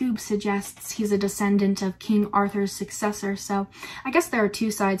in the Scoob suggests he's a descendant of King Arthur's successor, so I guess there are two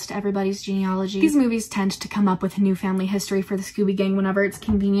sides to everybody's genealogy. These movies tend to come up with new family history for the Scooby Gang whenever it's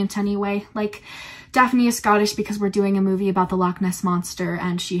convenient anyway. Like, Daphne is Scottish because we're doing a movie about the Loch Ness Monster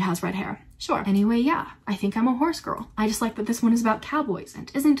and she has red hair. Sure. Anyway, yeah, I think I'm a horse girl. I just like that this one is about cowboys,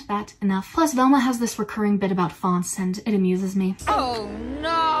 and isn't that enough? Plus, Velma has this recurring bit about fonts, and it amuses me. Oh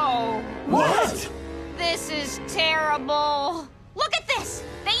no! What? This is terrible. Look at this!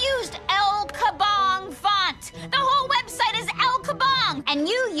 They used El Kabong font! The whole website is El Kabong! And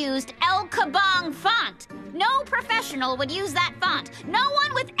you used El Kabong font! No professional would use that font. No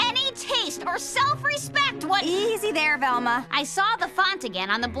one with any taste or self-respect would— Easy there, Velma. I saw the font again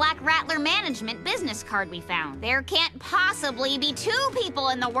on the Black Rattler Management business card we found. There can't possibly be two people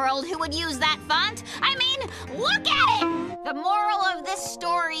in the world who would use that font. I mean, look at it! The moral of this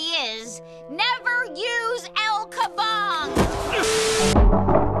story is, never use El Kabong!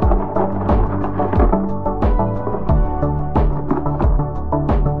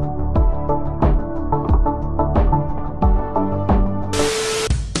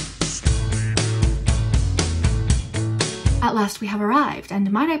 At last we have arrived,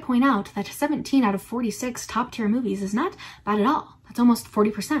 and might I point out that 17 out of 46 top-tier movies is not bad at all. That's almost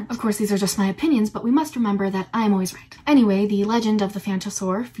 40%. Of course, these are just my opinions, but we must remember that I am always right. Anyway, The Legend of the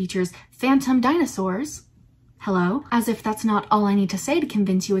Phantosaur features phantom dinosaurs. Hello? As if that's not all I need to say to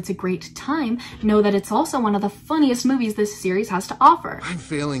convince you it's a great time, know that it's also one of the funniest movies this series has to offer. I'm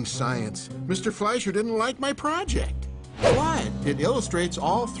failing science. Mr. Fleischer didn't like my project. Why? It illustrates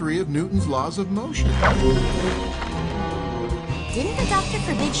all 3 of Newton's laws of motion. Didn't the doctor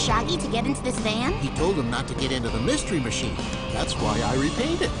forbid Shaggy to get into this van? He told him not to get into the mystery machine. That's why I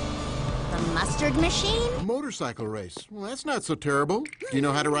repainted it. The mustard machine? A motorcycle race. Well, that's not so terrible. Do you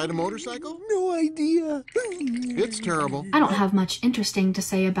know how to ride a motorcycle? No idea. It's terrible. I don't have much interesting to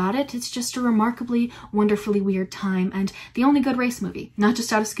say about it. It's just a remarkably, wonderfully weird time, and the only good race movie. Not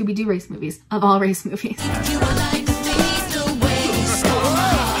just out of Scooby-Doo race movies, of all race movies.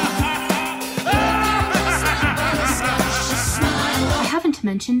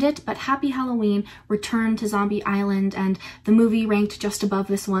 Mentioned it, but Happy Halloween, Return to Zombie Island, and the movie ranked just above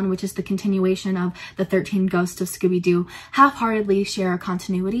this one, which is the continuation of The 13 Ghosts of Scooby-Doo, half-heartedly share a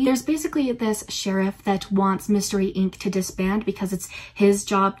continuity. There's basically this sheriff that wants Mystery Inc. to disband because it's his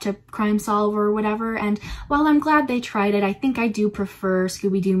job to crime solve or whatever, and while I'm glad they tried it, I think I do prefer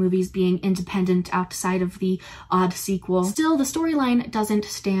Scooby-Doo movies being independent outside of the odd sequel. Still, the storyline doesn't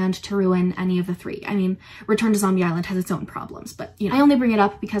stand to ruin any of the 3. I mean, Return to Zombie Island has its own problems, but, you know, I only bring it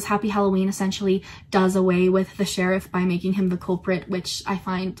up because Happy Halloween essentially does away with the sheriff by making him the culprit, which I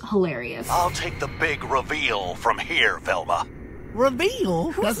find hilarious. I'll take the big reveal from here, Velma.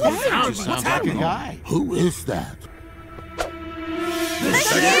 Reveal? Who's that? Sounds like a guy. Who is that? The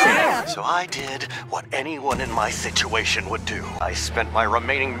sheriff! So I did what anyone in my situation would do. I spent my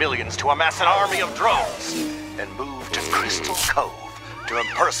remaining millions to amass an army of drones and moved to Crystal Cove to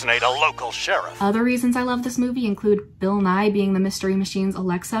impersonate a local sheriff. Other reasons I love this movie include Bill Nye being the Mystery Machine's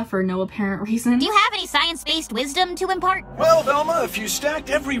Alexa for no apparent reason. Do you have any science-based wisdom to impart? Well, Velma, if you stacked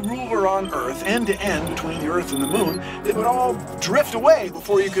every ruler on Earth end to end between the Earth and the Moon, they would all drift away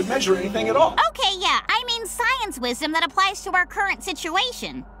before you could measure anything at all. Okay, yeah, I mean science wisdom that applies to our current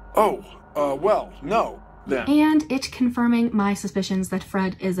situation. Oh, well, no, then. And it confirming my suspicions that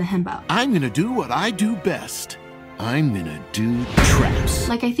Fred is a himbo. I'm gonna do what I do best. I'm gonna do traps.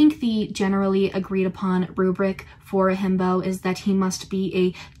 Like, I think the generally agreed upon rubric for a himbo is that he must be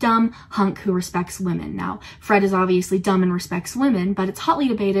a dumb hunk who respects women. Now, Fred is obviously dumb and respects women, but it's hotly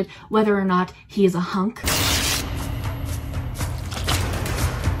debated whether or not he is a hunk.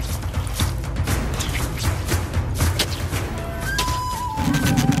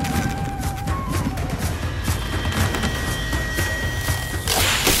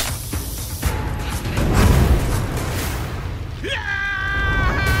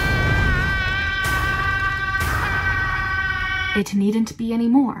 It needn't be any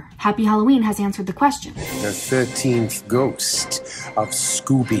more. Happy Halloween has answered the question. The 13th ghost of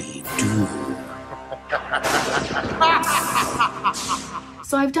Scooby-Doo.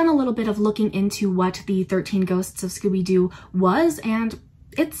 So I've done a little bit of looking into what the 13 Ghosts of Scooby-Doo was, and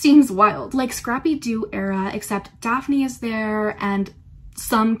It seems wild. Like Scrappy-Doo era, except Daphne is there and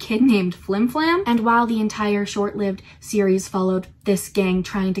some kid named Flim Flam. And while the entire short-lived series followed this gang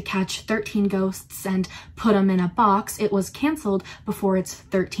trying to catch 13 ghosts and put them in a box, it was canceled before its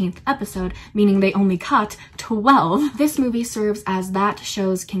 13th episode, meaning they only cut 12. This movie serves as that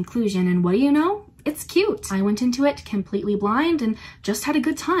show's conclusion, and what do you know? It's cute. I went into it completely blind and just had a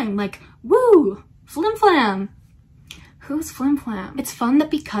good time. Like, woo! Flim Flam! Who's Flim Flam? It's fun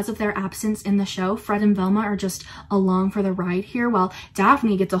that because of their absence in the show, Fred and Velma are just along for the ride here, while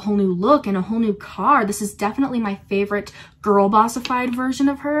Daphne gets a whole new look and a whole new car. This is definitely my favorite girl bossified version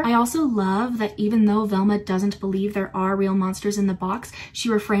of her. I also love that even though Velma doesn't believe there are real monsters in the box, she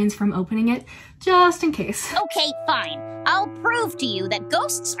refrains from opening it just in case. Okay, fine. I'll prove to you that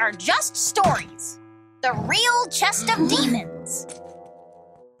ghosts are just stories. The real chest of demons.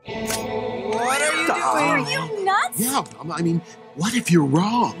 What are you doing? Are you nuts? Yeah, I mean, what if you're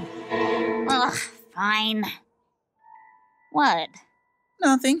wrong? Ugh, fine. What?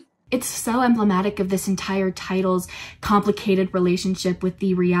 Nothing. It's so emblematic of this entire title's complicated relationship with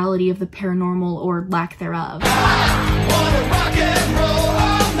the reality of the paranormal or lack thereof.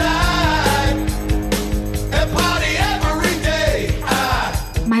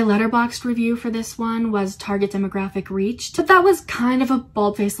 My letterboxd review for this one was target demographic reached, but that was kind of a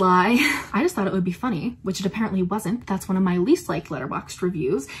bald-faced lie. I just thought it would be funny, which it apparently wasn't. That's one of my least liked letterboxd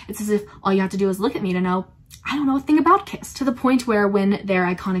reviews. It's as if all you have to do is look at me to know I don't know a thing about Kiss. To the point where when their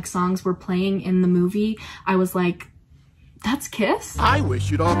iconic songs were playing in the movie, I was like, that's Kiss? I wish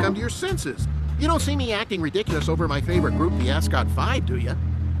you'd all come to your senses. You don't see me acting ridiculous over my favorite group, the Ascot 5, do you?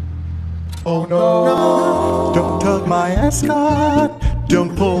 Oh no, don't tug my ascot,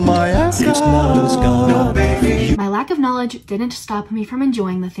 don't pull my ascot. It's not a Scot, no, baby. My lack of knowledge didn't stop me from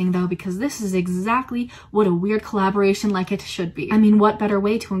enjoying the thing though, because this is exactly what a weird collaboration like it should be. I mean, what better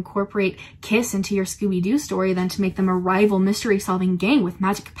way to incorporate Kiss into your Scooby-Doo story than to make them a rival mystery-solving gang with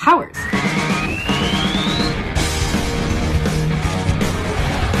magic powers?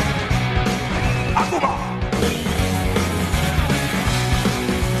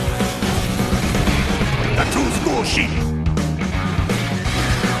 Sheep.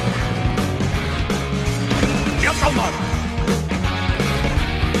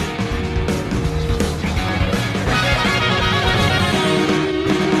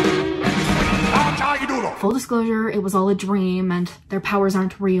 Full disclosure, it was all a dream and their powers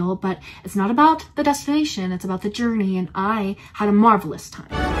aren't real, but it's not about the destination, it's about the journey, and I had a marvelous time.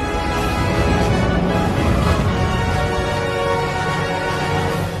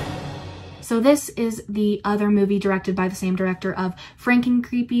 So this is the other movie directed by the same director of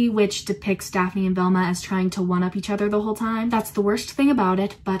Franken-Creepy, which depicts Daphne and Velma as trying to one-up each other the whole time. That's the worst thing about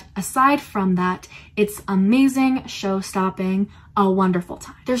it, but aside from that, it's amazing, show-stopping, a wonderful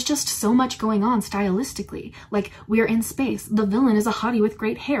time. There's just so much going on stylistically. Like, we're in space, the villain is a hottie with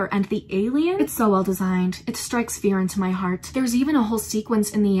great hair, and the alien? It's so well designed. It strikes fear into my heart. There's even a whole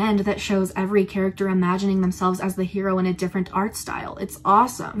sequence in the end that shows every character imagining themselves as the hero in a different art style. It's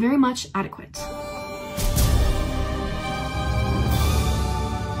awesome. Very much adequate.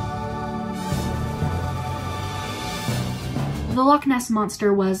 The Loch Ness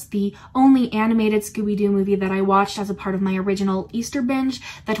Monster was the only animated Scooby-Doo movie that I watched as a part of my original Easter binge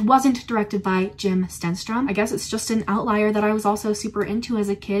that wasn't directed by Jim Stenstrom. I guess it's just an outlier that I was also super into as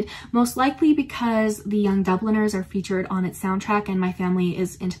a kid, most likely because the Young Dubliners are featured on its soundtrack and my family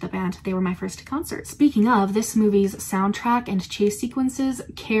is into the band. They were my first concert. Speaking of, this movie's soundtrack and chase sequences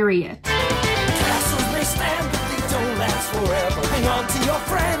carry it. Castles may stand, but they don't last forever. Hang on to your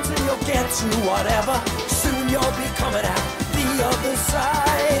friends and you'll get through whatever. Soon you'll be coming out the other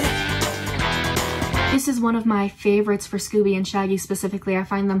side. This is one of my favorites for Scooby and Shaggy specifically. I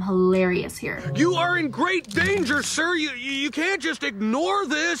find them hilarious here. You are in great danger, sir. You can't just ignore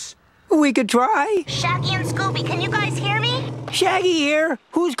this. We could try. Shaggy and Scooby, can you guys hear me? Shaggy here.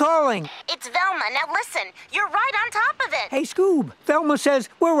 Who's calling? It's Velma. Now listen, you're right on top of it. Hey, Scoob. Velma says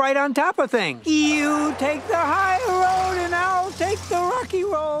we're right on top of things. You take the high road and I'll take the rocky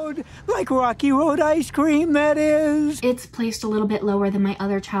road. Like Rocky Road ice cream, that is. It's placed a little bit lower than my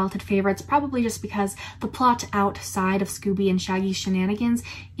other childhood favorites, probably just because the plot outside of Scooby and Shaggy's shenanigans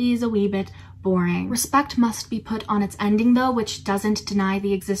is a wee bit boring. Respect must be put on its ending though, which doesn't deny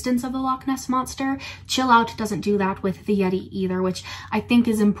the existence of the Loch Ness Monster. Chill Out doesn't do that with the Yeti either, which I think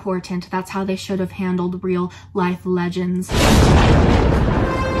is important. That's how they should have handled real life legends.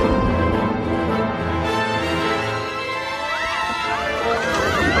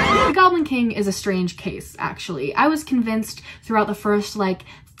 The Goblin King is a strange case, actually. I was convinced throughout the first,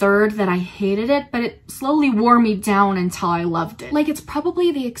 third that I hated it, but it slowly wore me down until I loved it. Like, it's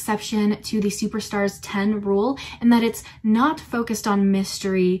probably the exception to the Superstars 10 rule in that it's not focused on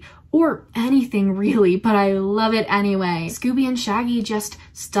mystery or anything really, but I love it anyway. Scooby and Shaggy just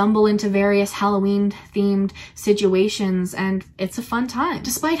stumble into various Halloween-themed situations, and it's a fun time.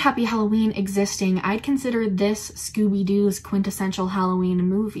 Despite Happy Halloween existing, I'd consider this Scooby-Doo's quintessential Halloween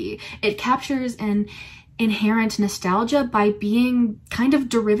movie. It captures an inherent nostalgia by being kind of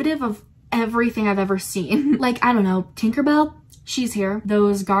derivative of everything I've ever seen. Like, I don't know, Tinkerbell? She's here.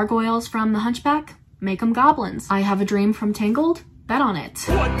 Those gargoyles from The Hunchback? Make them goblins. I Have a Dream from Tangled? Bet on it.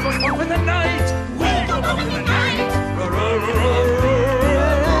 What goes on in the night? We go up in the night.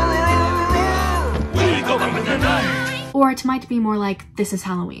 We go up in the night. Or it might be more like This Is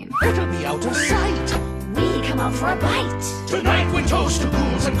Halloween. It'll be out of sight. We come out for a bite. Tonight we toast to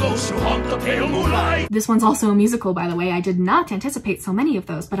ghouls and ghosts who haunt the pale moonlight. This one's also a musical, by the way. I did not anticipate so many of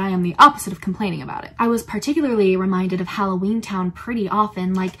those, but I am the opposite of complaining about it. I was particularly reminded of Halloween Town pretty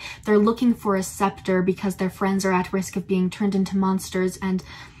often, like they're looking for a scepter because their friends are at risk of being turned into monsters, and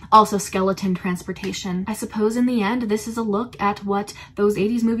also skeleton transportation. I suppose in the end, this is a look at what those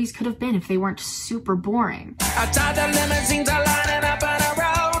 80s movies could have been if they weren't super boring. Outside the limousines are lining up on a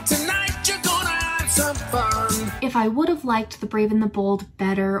road. Tonight you're gonna have some fun. If I would have liked The Brave and the Bold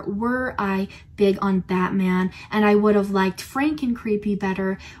better, were I big on Batman, and I would have liked Frank and Creepy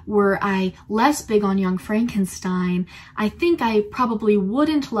better, were I less big on Young Frankenstein, I think I probably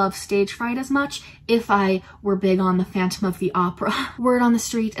wouldn't love Stage Fright as much if I were big on the Phantom of the Opera. Word on the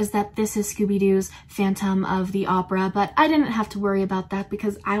street is that this is Scooby-Doo's Phantom of the Opera, but I didn't have to worry about that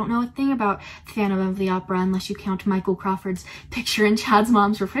because I don't know a thing about the Phantom of the Opera unless you count Michael Crawford's picture in Chad's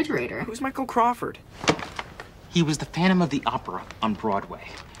mom's refrigerator. Who's Michael Crawford? He was the Phantom of the Opera on Broadway.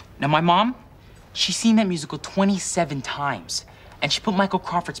 Now, my mom, she's seen that musical 27 times, and she put Michael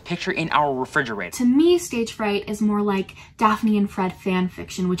Crawford's picture in our refrigerator. To me, Stage Fright is more like Daphne and Fred fan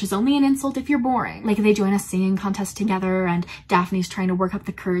fiction, which is only an insult if you're boring. Like, they join a singing contest together, and Daphne's trying to work up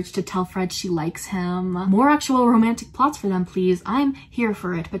the courage to tell Fred she likes him. More actual romantic plots for them, please. I'm here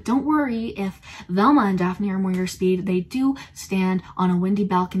for it, but don't worry if Velma and Daphne are more your speed. They do stand on a windy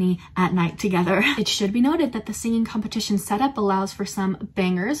balcony at night together. It should be noted that the singing competition setup allows for some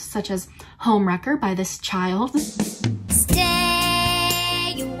bangers, such as Homewrecker by This Child.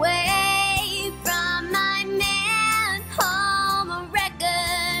 Stay away from my man, Homewrecker.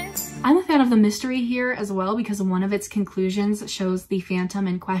 I'm a fan of the mystery here as well because one of its conclusions shows the Phantom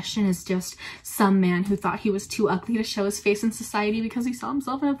in question is just some man who thought he was too ugly to show his face in society because he saw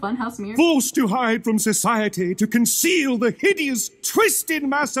himself in a funhouse mirror. Forced to hide from society to conceal the hideous, twisted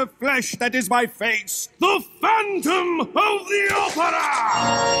mass of flesh that is my face, the Phantom of the Opera!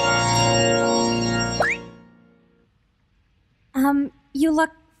 You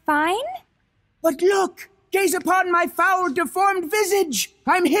look fine? But look! Gaze upon my foul, deformed visage!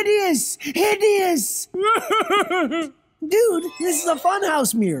 I'm hideous! Hideous! Dude, this is a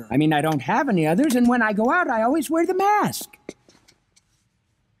funhouse mirror. I mean, I don't have any others, and when I go out, I always wear the mask.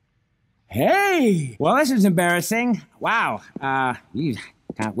 Hey! Well, this is embarrassing. Wow. I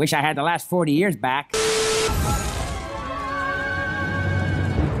wish I had the last 40 years back.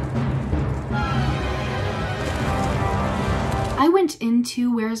 I went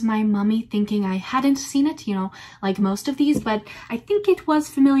into Where's My Mummy thinking I hadn't seen it, you know, like most of these, but I think it was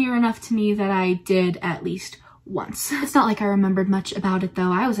familiar enough to me that I did at least once. It's not like I remembered much about it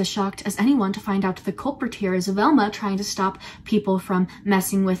though. I was as shocked as anyone to find out the culprit here is Velma trying to stop people from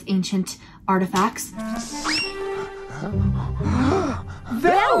messing with ancient artifacts.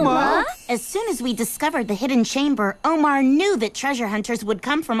 Velma? As soon as we discovered the hidden chamber, Omar knew that treasure hunters would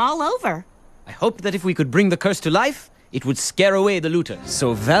come from all over. I hoped that if we could bring the curse to life, it would scare away the looters.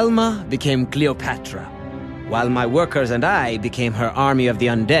 So Velma became Cleopatra, while my workers and I became her army of the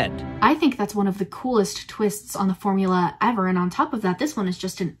undead. I think that's one of the coolest twists on the formula ever, and on top of that, this one is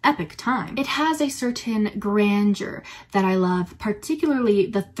just an epic time. It has a certain grandeur that I love, particularly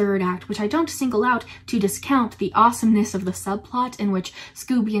the third act, which I don't single out to discount the awesomeness of the subplot in which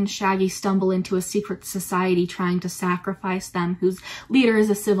Scooby and Shaggy stumble into a secret society trying to sacrifice them, whose leader is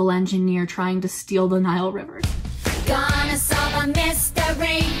a civil engineer trying to steal the Nile River. Gonna solve a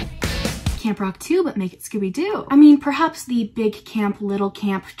mystery. Camp Rock 2, but make it Scooby-Doo. I mean, perhaps the big camp, little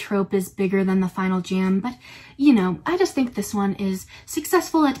camp trope is bigger than the final jam, but you know, I just think this one is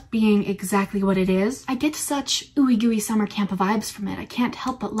successful at being exactly what it is. I get such ooey gooey summer camp vibes from it. I can't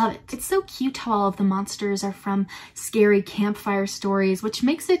help but love it. It's so cute how all of the monsters are from scary campfire stories, which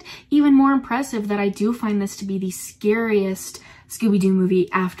makes it even more impressive that I do find this to be the scariest Scooby-Doo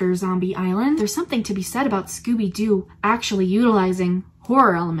movie after Zombie Island. There's something to be said about Scooby-Doo actually utilizing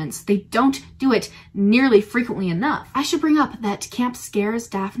horror elements. They don't do it nearly frequently enough. I should bring up that Camp Scare's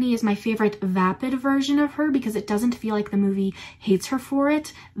Daphne is my favorite vapid version of her because it doesn't feel like the movie hates her for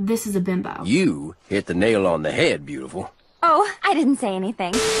it. This is a bimbo. You hit the nail on the head, beautiful. Oh, I didn't say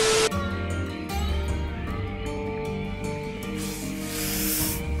anything.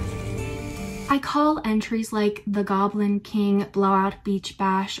 I call entries like The Goblin King, Blowout Beach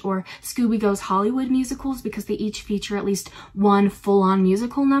Bash, or Scooby Goes Hollywood musicals because they each feature at least one full-on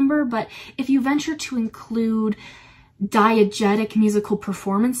musical number, but if you venture to include diegetic musical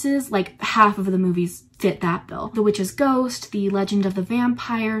performances, like half of the movies fit that bill. The Witch's Ghost, The Legend of the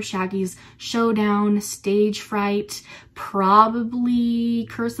Vampire, Shaggy's Showdown, Stage Fright, probably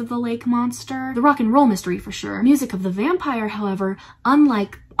Curse of the Lake Monster, The Rock and Roll Mystery for sure. Music of the Vampire, however,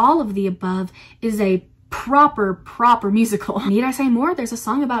 unlike all of the above, is a proper musical. Need I say more? There's a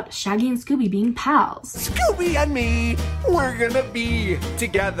song about Shaggy and Scooby being pals. Scooby and me, we're gonna be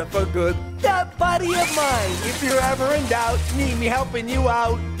together for good. That buddy of mine, if you're ever in doubt, need me helping you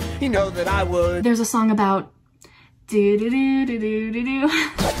out, you know that I would. There's a song about do-do-do-do-do-do-do.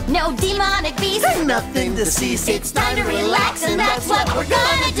 No demonic beast. There's nothing to see. It's time to relax, and that's what we're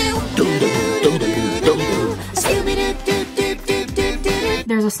gonna do.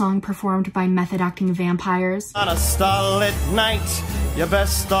 There's a song performed by method-acting vampires. On a starlit night, you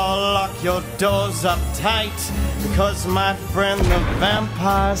best all lock your doors up tight, because my friend the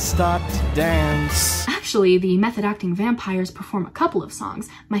vampires start to dance. Actually, the method-acting vampires perform a couple of songs.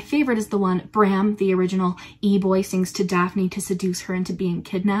 My favorite is the one Bram, the original E-boy, sings to Daphne to seduce her into being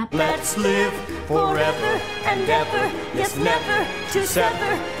kidnapped. Let's live forever and ever, yes, never to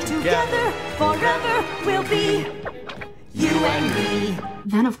sever, together forever we'll be, you and me.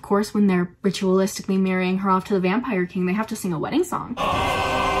 Then, of course, when they're ritualistically marrying her off to the Vampire King, they have to sing a wedding song.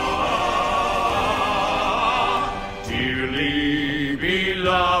 Dearly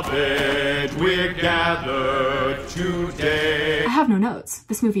beloved, we're gathered today. I have no notes.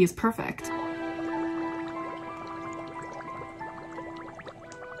 This movie is perfect.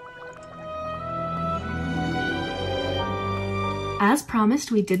 As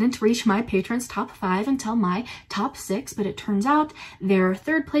promised, we didn't reach my patrons' top 5 until my top 6, but it turns out their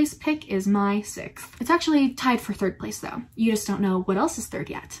third place pick is my 6th. It's actually tied for third place though. You just don't know what else is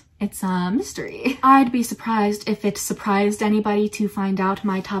third yet. It's a mystery. I'd be surprised if it surprised anybody to find out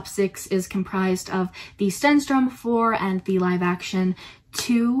my top 6 is comprised of the Stenstrom 4 and the live action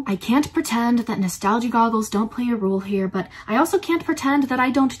 2. I can't pretend that nostalgia goggles don't play a role here, but I also can't pretend that I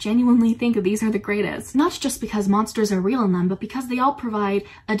don't genuinely think these are the greatest. Not just because monsters are real in them, but because they all provide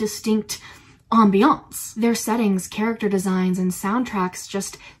a distinct ambiance. Their settings, character designs, and soundtracks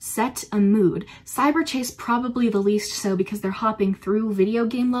just set a mood. Cyber Chase probably the least so because they're hopping through video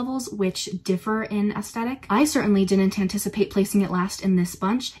game levels which differ in aesthetic. I certainly didn't anticipate placing it last in this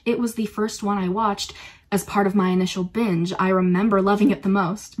bunch. It was the first one I watched as part of my initial binge. I remember loving it the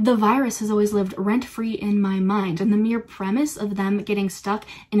most. The Virus has always lived rent-free in my mind, and the mere premise of them getting stuck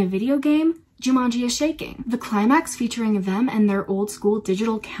in a video game, Jumanji is shaking. The climax featuring them and their old-school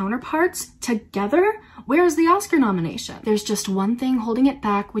digital counterparts together? Where's the Oscar nomination? There's just one thing holding it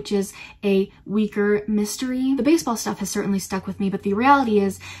back, which is a weaker mystery. The baseball stuff has certainly stuck with me, but the reality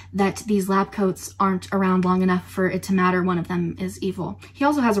is that these lab coats aren't around long enough for it to matter one of them is evil. He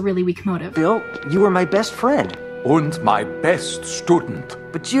also has a really weak motive. Bill, you were my best friend. And my best student.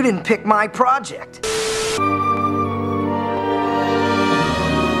 But you didn't pick my project.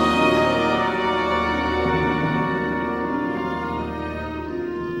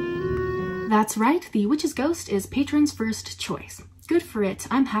 That's right, The Witch's Ghost is patrons' first choice. Good for it.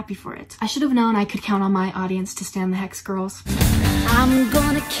 I'm happy for it. I should have known I could count on my audience to stand the Hex Girls. I'm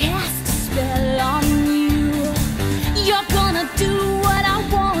gonna cast a spell on you. You're gonna do what I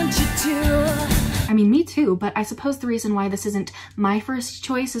want you to. I mean, me too, but I suppose the reason why this isn't my first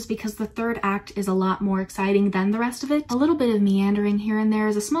choice is because the third act is a lot more exciting than the rest of it. A little bit of meandering here and there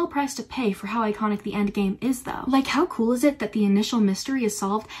is a small price to pay for how iconic the end game is though. Like, how cool is it that the initial mystery is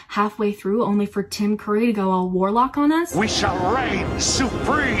solved halfway through only for Tim Curry to go all warlock on us? We shall reign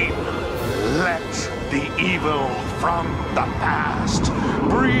supreme. Let the evil from the past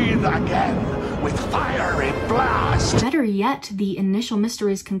breathe again with fiery blast. Better yet, the initial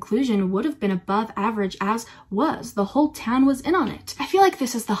mystery's conclusion would have been above average as was. The whole town was in on it. I feel like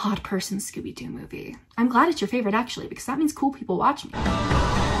this is the hot person Scooby-Doo movie. I'm glad it's your favorite actually, because that means cool people watch me.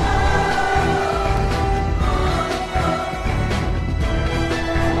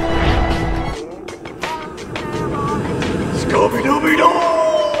 Scooby-Dooby-Doo!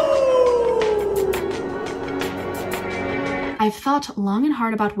 I've thought long and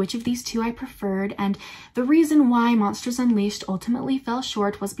hard about which of these two I preferred, and the reason why Monsters Unleashed ultimately fell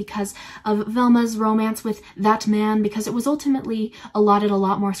short was because of Velma's romance with that man, because it was ultimately allotted a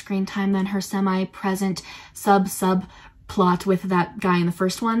lot more screen time than her semi-present plot with that guy in the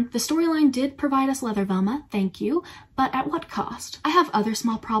first one. The storyline did provide us Leather Velma, thank you, but at what cost? I have other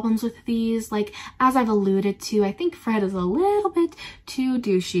small problems with these, like, as I've alluded to, I think Fred is a little bit too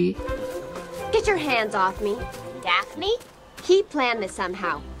douchey. Get your hands off me. Daphne? He planned this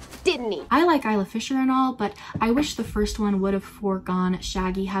somehow, didn't he? I like Isla Fisher and all, but I wish the first one would have foregone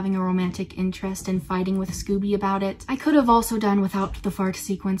Shaggy having a romantic interest and fighting with Scooby about it. I could have also done without the fart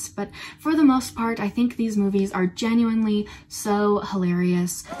sequence, but for the most part, I think these movies are genuinely so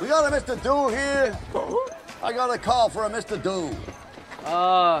hilarious. We got a Mr. Do here? I got a call for a Mr. Do.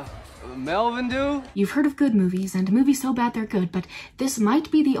 Melvin Do? You've heard of good movies, and movies so bad they're good, but this might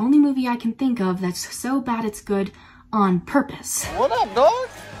be the only movie I can think of that's so bad it's good on purpose. What up, dog?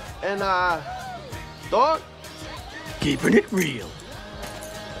 And, dog? Keeping it real.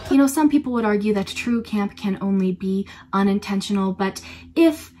 You know, some people would argue that true camp can only be unintentional, but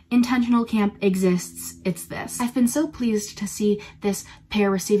if intentional camp exists, it's this. I've been so pleased to see this pair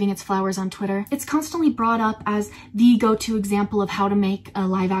receiving its flowers on Twitter. It's constantly brought up as the go-to example of how to make a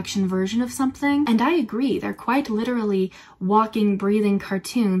live-action version of something, and I agree, they're quite literally walking, breathing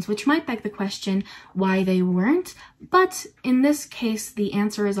cartoons, which might beg the question why they weren't, but in this case, the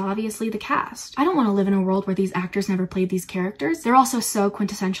answer is obviously the cast. I don't want to live in a world where these actors never played these characters. They're also so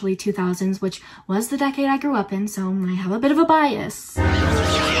quintessentially 2000s, which was the decade I grew up in, so I have a bit of a bias.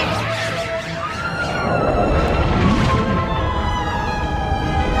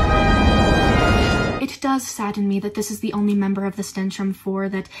 It does sadden me that this is the only member of the Stenstrom 4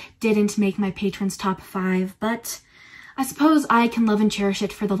 that didn't make my patron's top 5, but I suppose I can love and cherish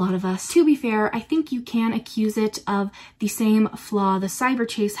it for the lot of us. To be fair, I think you can accuse it of the same flaw the Cyber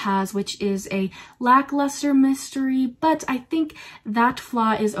Chase has, which is a lackluster mystery, but I think that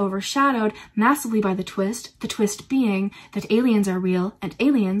flaw is overshadowed massively by the twist being that aliens are real and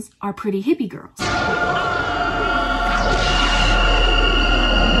aliens are pretty hippie girls.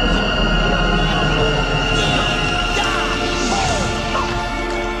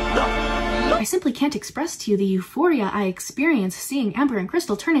 I simply can't express to you the euphoria I experience seeing Amber and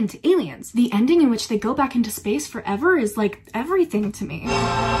Crystal turn into aliens. The ending in which they go back into space forever is like everything to me.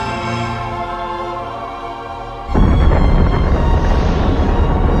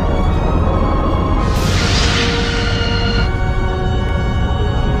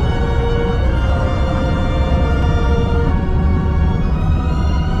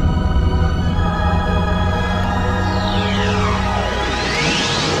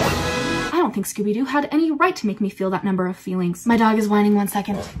 Scooby-Doo had any right to make me feel that number of feelings. My dog is whining 1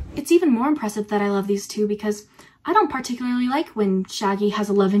 second. It's even more impressive that I love these two because I don't particularly like when Shaggy has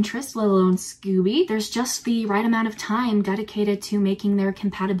a love interest, let alone Scooby. There's just the right amount of time dedicated to making their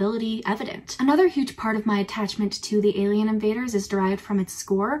compatibility evident. Another huge part of my attachment to the Alien Invaders is derived from its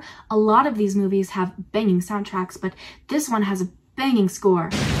score. A lot of these movies have banging soundtracks, but this one has a banging score.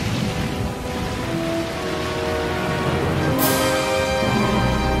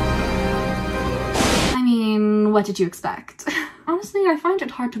 What did you expect? Honestly, I find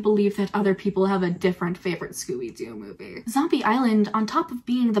it hard to believe that other people have a different favorite Scooby-Doo movie. Zombie Island, on top of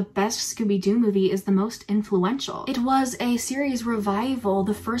being the best Scooby-Doo movie, is the most influential. It was a series revival,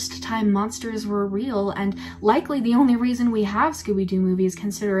 the first time monsters were real, and likely the only reason we have Scooby-Doo movies,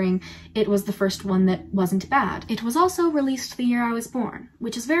 considering it was the first one that wasn't bad. It was also released the year I was born,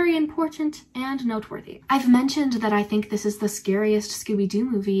 which is very important and noteworthy. I've mentioned that I think this is the scariest Scooby-Doo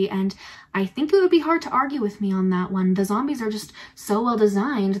movie, and I think it would be hard to argue with me on that one. The zombies are just so well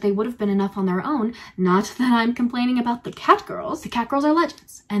designed, they would have been enough on their own. Not that I'm complaining about the cat girls. The cat girls are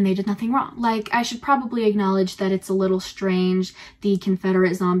legends, and they did nothing wrong. Like, I should probably acknowledge that it's a little strange the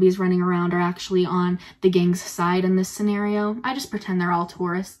Confederate zombies running around are actually on the gang's side in this scenario. I just pretend they're all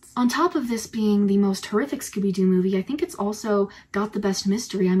tourists. On top of this being the most horrific Scooby-Doo movie, I think it's also got the best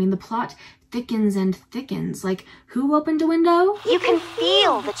mystery. I mean, the plot thickens and thickens. Like, who opened a window? You can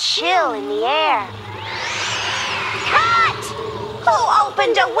feel the chill in the air. Cut! Who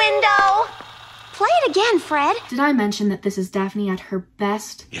opened a window? Play it again, Fred. Did I mention that this is Daphne at her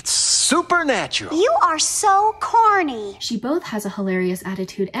best? It's supernatural. You are so corny. She both has a hilarious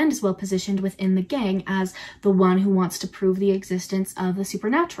attitude and is well positioned within the gang as the one who wants to prove the existence of the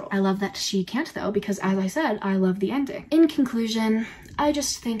supernatural. I love that she can't though, because as I said, I love the ending. In conclusion, I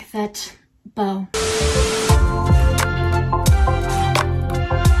just think that Bo.